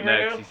recording No,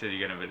 right 'cause now. you said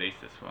you're going to release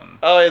this one.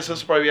 Oh, yes, this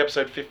is probably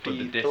episode For the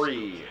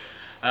 53.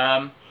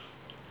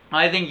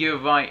 I think you're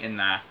right in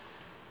that.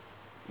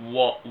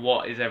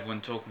 What is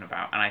everyone talking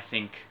about? And I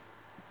think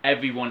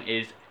everyone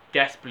is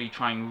desperately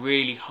trying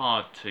really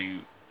hard to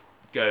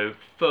go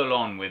full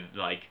on with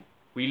like,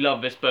 we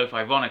love this both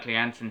ironically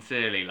and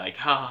sincerely. Like,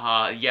 ha ha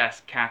ha,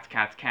 yes, cat.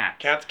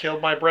 Cats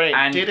killed my brain.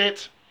 And- Did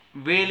it?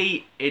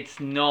 Really, it's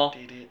not.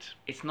 Did it?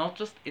 It's not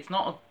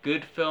a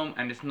good film,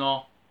 and it's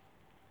not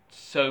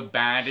so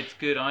bad it's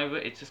good either.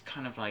 It's just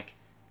kind of like,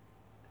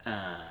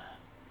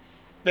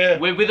 Yeah.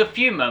 with a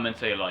few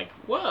moments that you're like,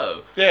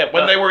 whoa. Yeah, when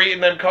But- they were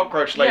eating them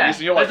cockroach ladies, Yeah,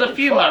 and you're like, there's a "Oh,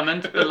 few fuck."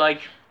 moments, but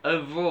like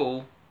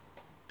overall,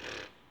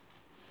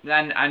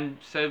 and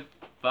so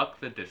fuck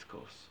the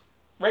discourse.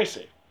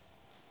 Racy.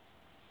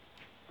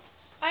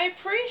 I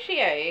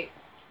appreciate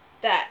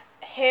that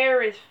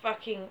hair is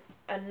fucking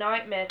a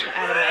nightmare to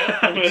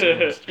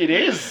animate. It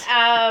is.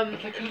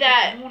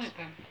 That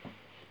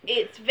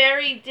it's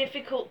very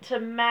difficult to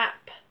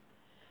map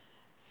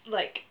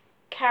like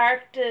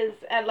characters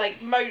and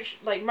like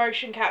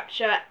motion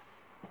capture,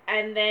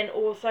 and then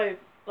also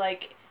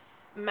like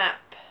map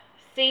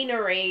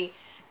scenery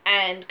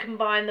and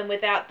combine them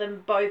without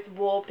them both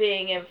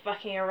warping and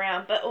fucking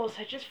around, but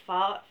also just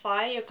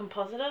fire your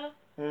compositor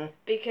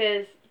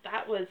because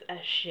that was a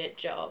shit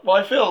job. Well,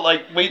 I feel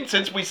like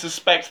since we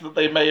suspect that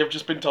they may have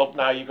just been told,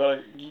 now you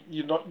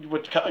were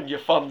cutting your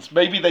funds.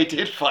 Maybe they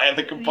did fire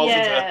the compositor.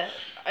 Yeah,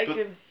 I But-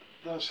 could.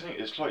 That's the thing.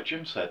 It's like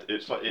Jim said.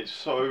 It's like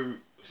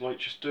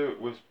just do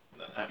it with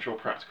actual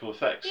practical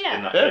effects Yeah.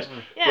 in that Yeah. case.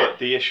 Yeah. But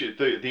the issue,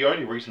 the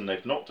only reason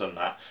they've not done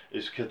that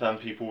is because then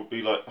people would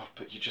be like, oh,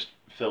 but you're just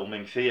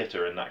filming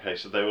theatre in that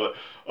case. So they were like,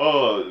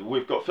 oh,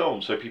 we've got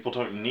film, so people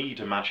don't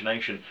need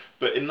imagination.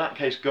 But in that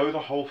case, go the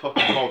whole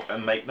fucking hog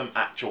and make them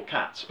actual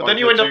cats. But then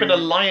you end up in a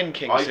Either Lion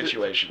King either-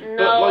 situation.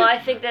 No, like- I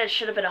think that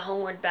should have been a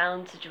Homeward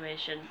Bound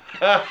situation. They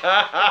should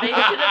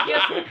have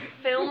just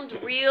filmed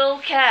real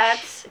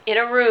cats in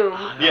a room,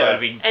 Yeah.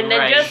 and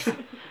then just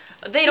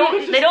they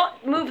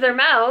don't move their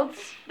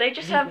mouths. They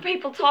just have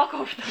people talk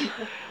over them.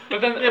 But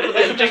then, Yeah, but that's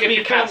they the would just thing, if be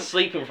you cats can't-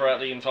 sleeping throughout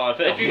the entire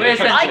film. If you-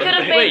 Where's I could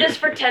have made Wait. this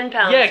for £10.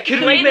 Yeah,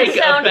 couldn't Play we make the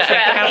a better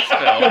soundtrack.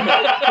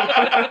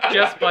 cats film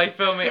just by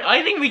filming?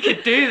 I think we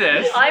could do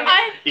this.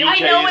 I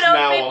EJ know is enough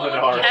now people on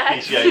an with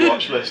cats. RSPCA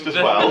watch list as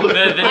well. The I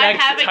have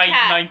next a Type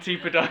cat. 90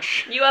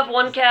 production. You have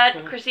one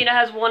cat. Christina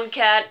has one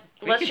cat.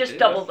 Let's could just do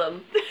double this.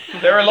 them.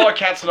 There are a lot of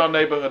cats in our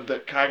neighbourhood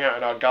that hang out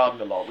in our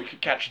garden a lot. We could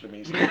catch them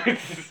easily.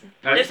 That's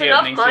There's the enough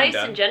opening scene mice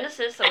done. in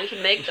Genesis, so we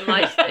can make the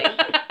mice thing.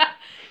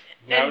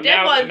 Now, And dead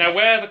now, ones. now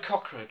where are the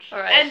cockroach? All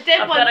right. And dead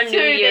I've got ones a too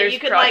New that Year's you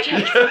could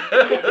project.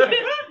 like.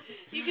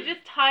 You could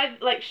just tie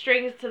like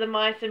strings to the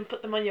mice and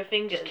put them on your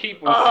fingers. Just keep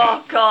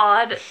Oh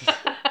God.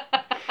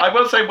 I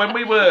will say, when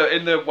we were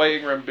in the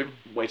waiting room,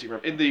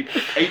 in the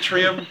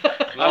atrium,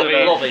 I don't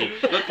know, Lobby.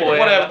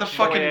 whatever, the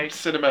fucking Foyer.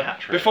 cinema.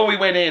 Atrium. Before we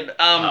went in,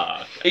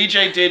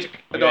 EJ did,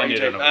 We not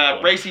ended EJ, on a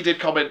report. Racy did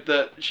comment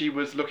that she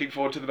was looking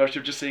forward to the notion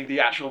of just seeing the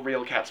actual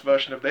real Cats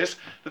version of this.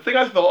 The thing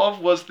I thought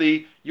of was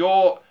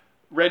your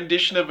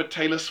rendition of a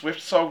Taylor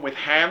Swift song with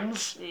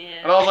hands.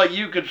 Yeah. And I was like,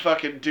 you could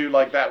fucking do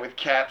like that with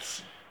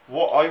cats.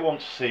 What I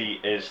want to see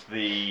is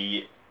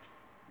the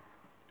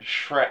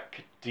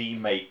Shrek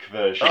demake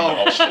version Oh.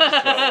 of this film.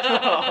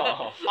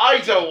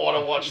 I don't want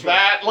to watch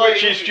that. Like,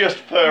 Which is just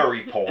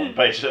furry porn,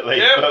 basically.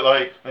 Yep. But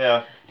like,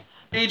 yeah.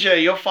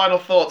 EJ, your final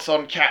thoughts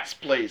on Cats,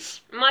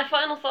 please. My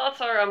final thoughts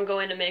are I'm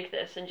going to make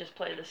this and just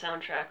play the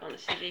soundtrack on the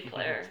CD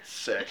player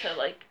Sick. to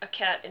like a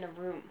cat in a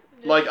room.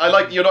 Like, I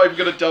like you're not even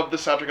gonna dub the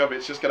soundtrack of it.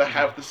 It's just gonna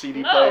have the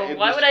CD player No, in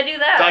why this would I do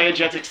that?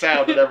 diegetic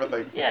sound and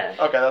everything. Yeah.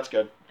 Okay, that's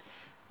good.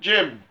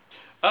 Jim.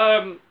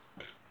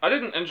 I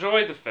didn't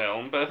enjoy the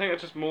film, but I think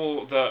it's just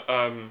more that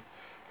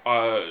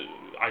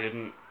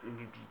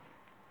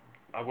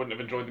I wouldn't have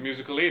enjoyed the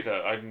musical either.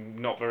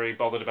 I'm not very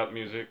bothered about the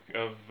music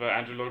of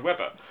Andrew Lloyd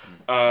Webber.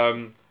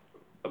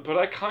 But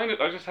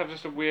I just have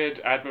a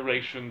weird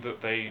admiration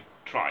that they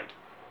tried.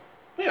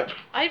 Yeah.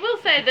 I will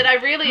say that I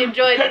really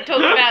enjoyed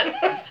talking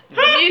about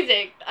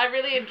music. I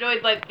really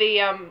enjoyed like the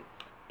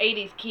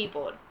 80s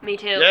keyboard. Me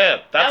too.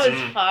 Yeah, That was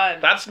fun.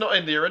 that's not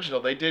in the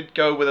original. They did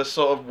go with a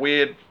sort of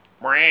weird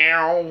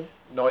meow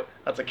noise.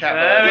 That's a cat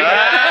There we noise. go.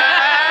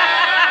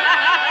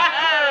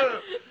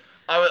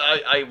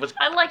 I was.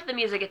 I liked the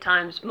music at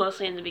times,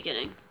 mostly in the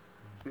beginning.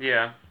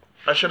 Yeah.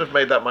 I should have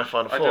made that my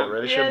final I thought, don't-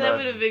 really, Yeah, shouldn't that I?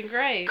 would have been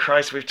great.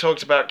 Christ, we've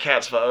talked about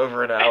cats for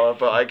over an hour,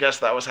 but I guess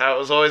that was how it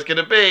was always going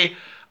to be.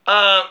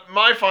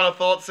 My final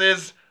thoughts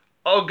is,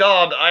 oh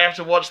God, I have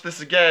to watch this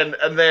again,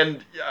 and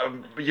then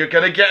you're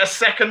going to get a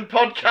second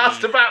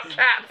podcast about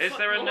cats. Is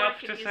there What more enough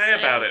can to you say say?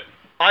 about it?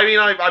 I mean,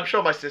 I'm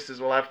sure my sisters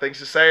will have things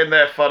to say, and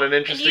they're fun and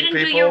And interesting you didn't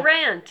people. do your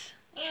rant.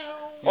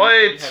 Well,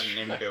 You it's- had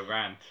an inbuilt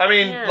rant. I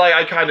mean, Yeah. like,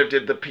 I kind of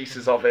did the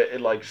pieces of it,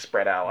 like,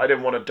 spread out. I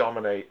didn't want to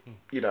dominate,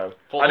 you know.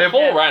 For I the didn't.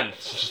 full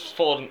rants.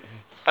 For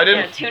I Yeah,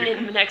 didn't. tune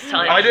in next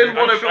time. I didn't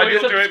want I'm to. sure I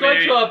you'll didn't. do it Subscribe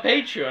maybe- to our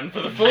Patreon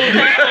for the full.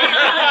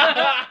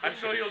 I'm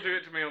sure you'll do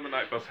it to me on the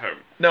night bus home.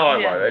 No, I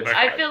Yeah. won't. It's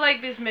I fine. feel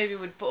like this movie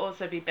would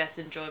also be best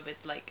enjoyed with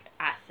like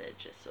acid,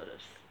 just sort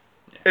of.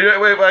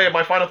 Wait,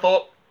 my final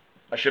thought.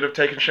 I should have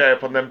taken Shay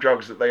up on them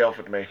drugs that they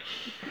offered me.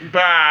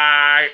 Bye.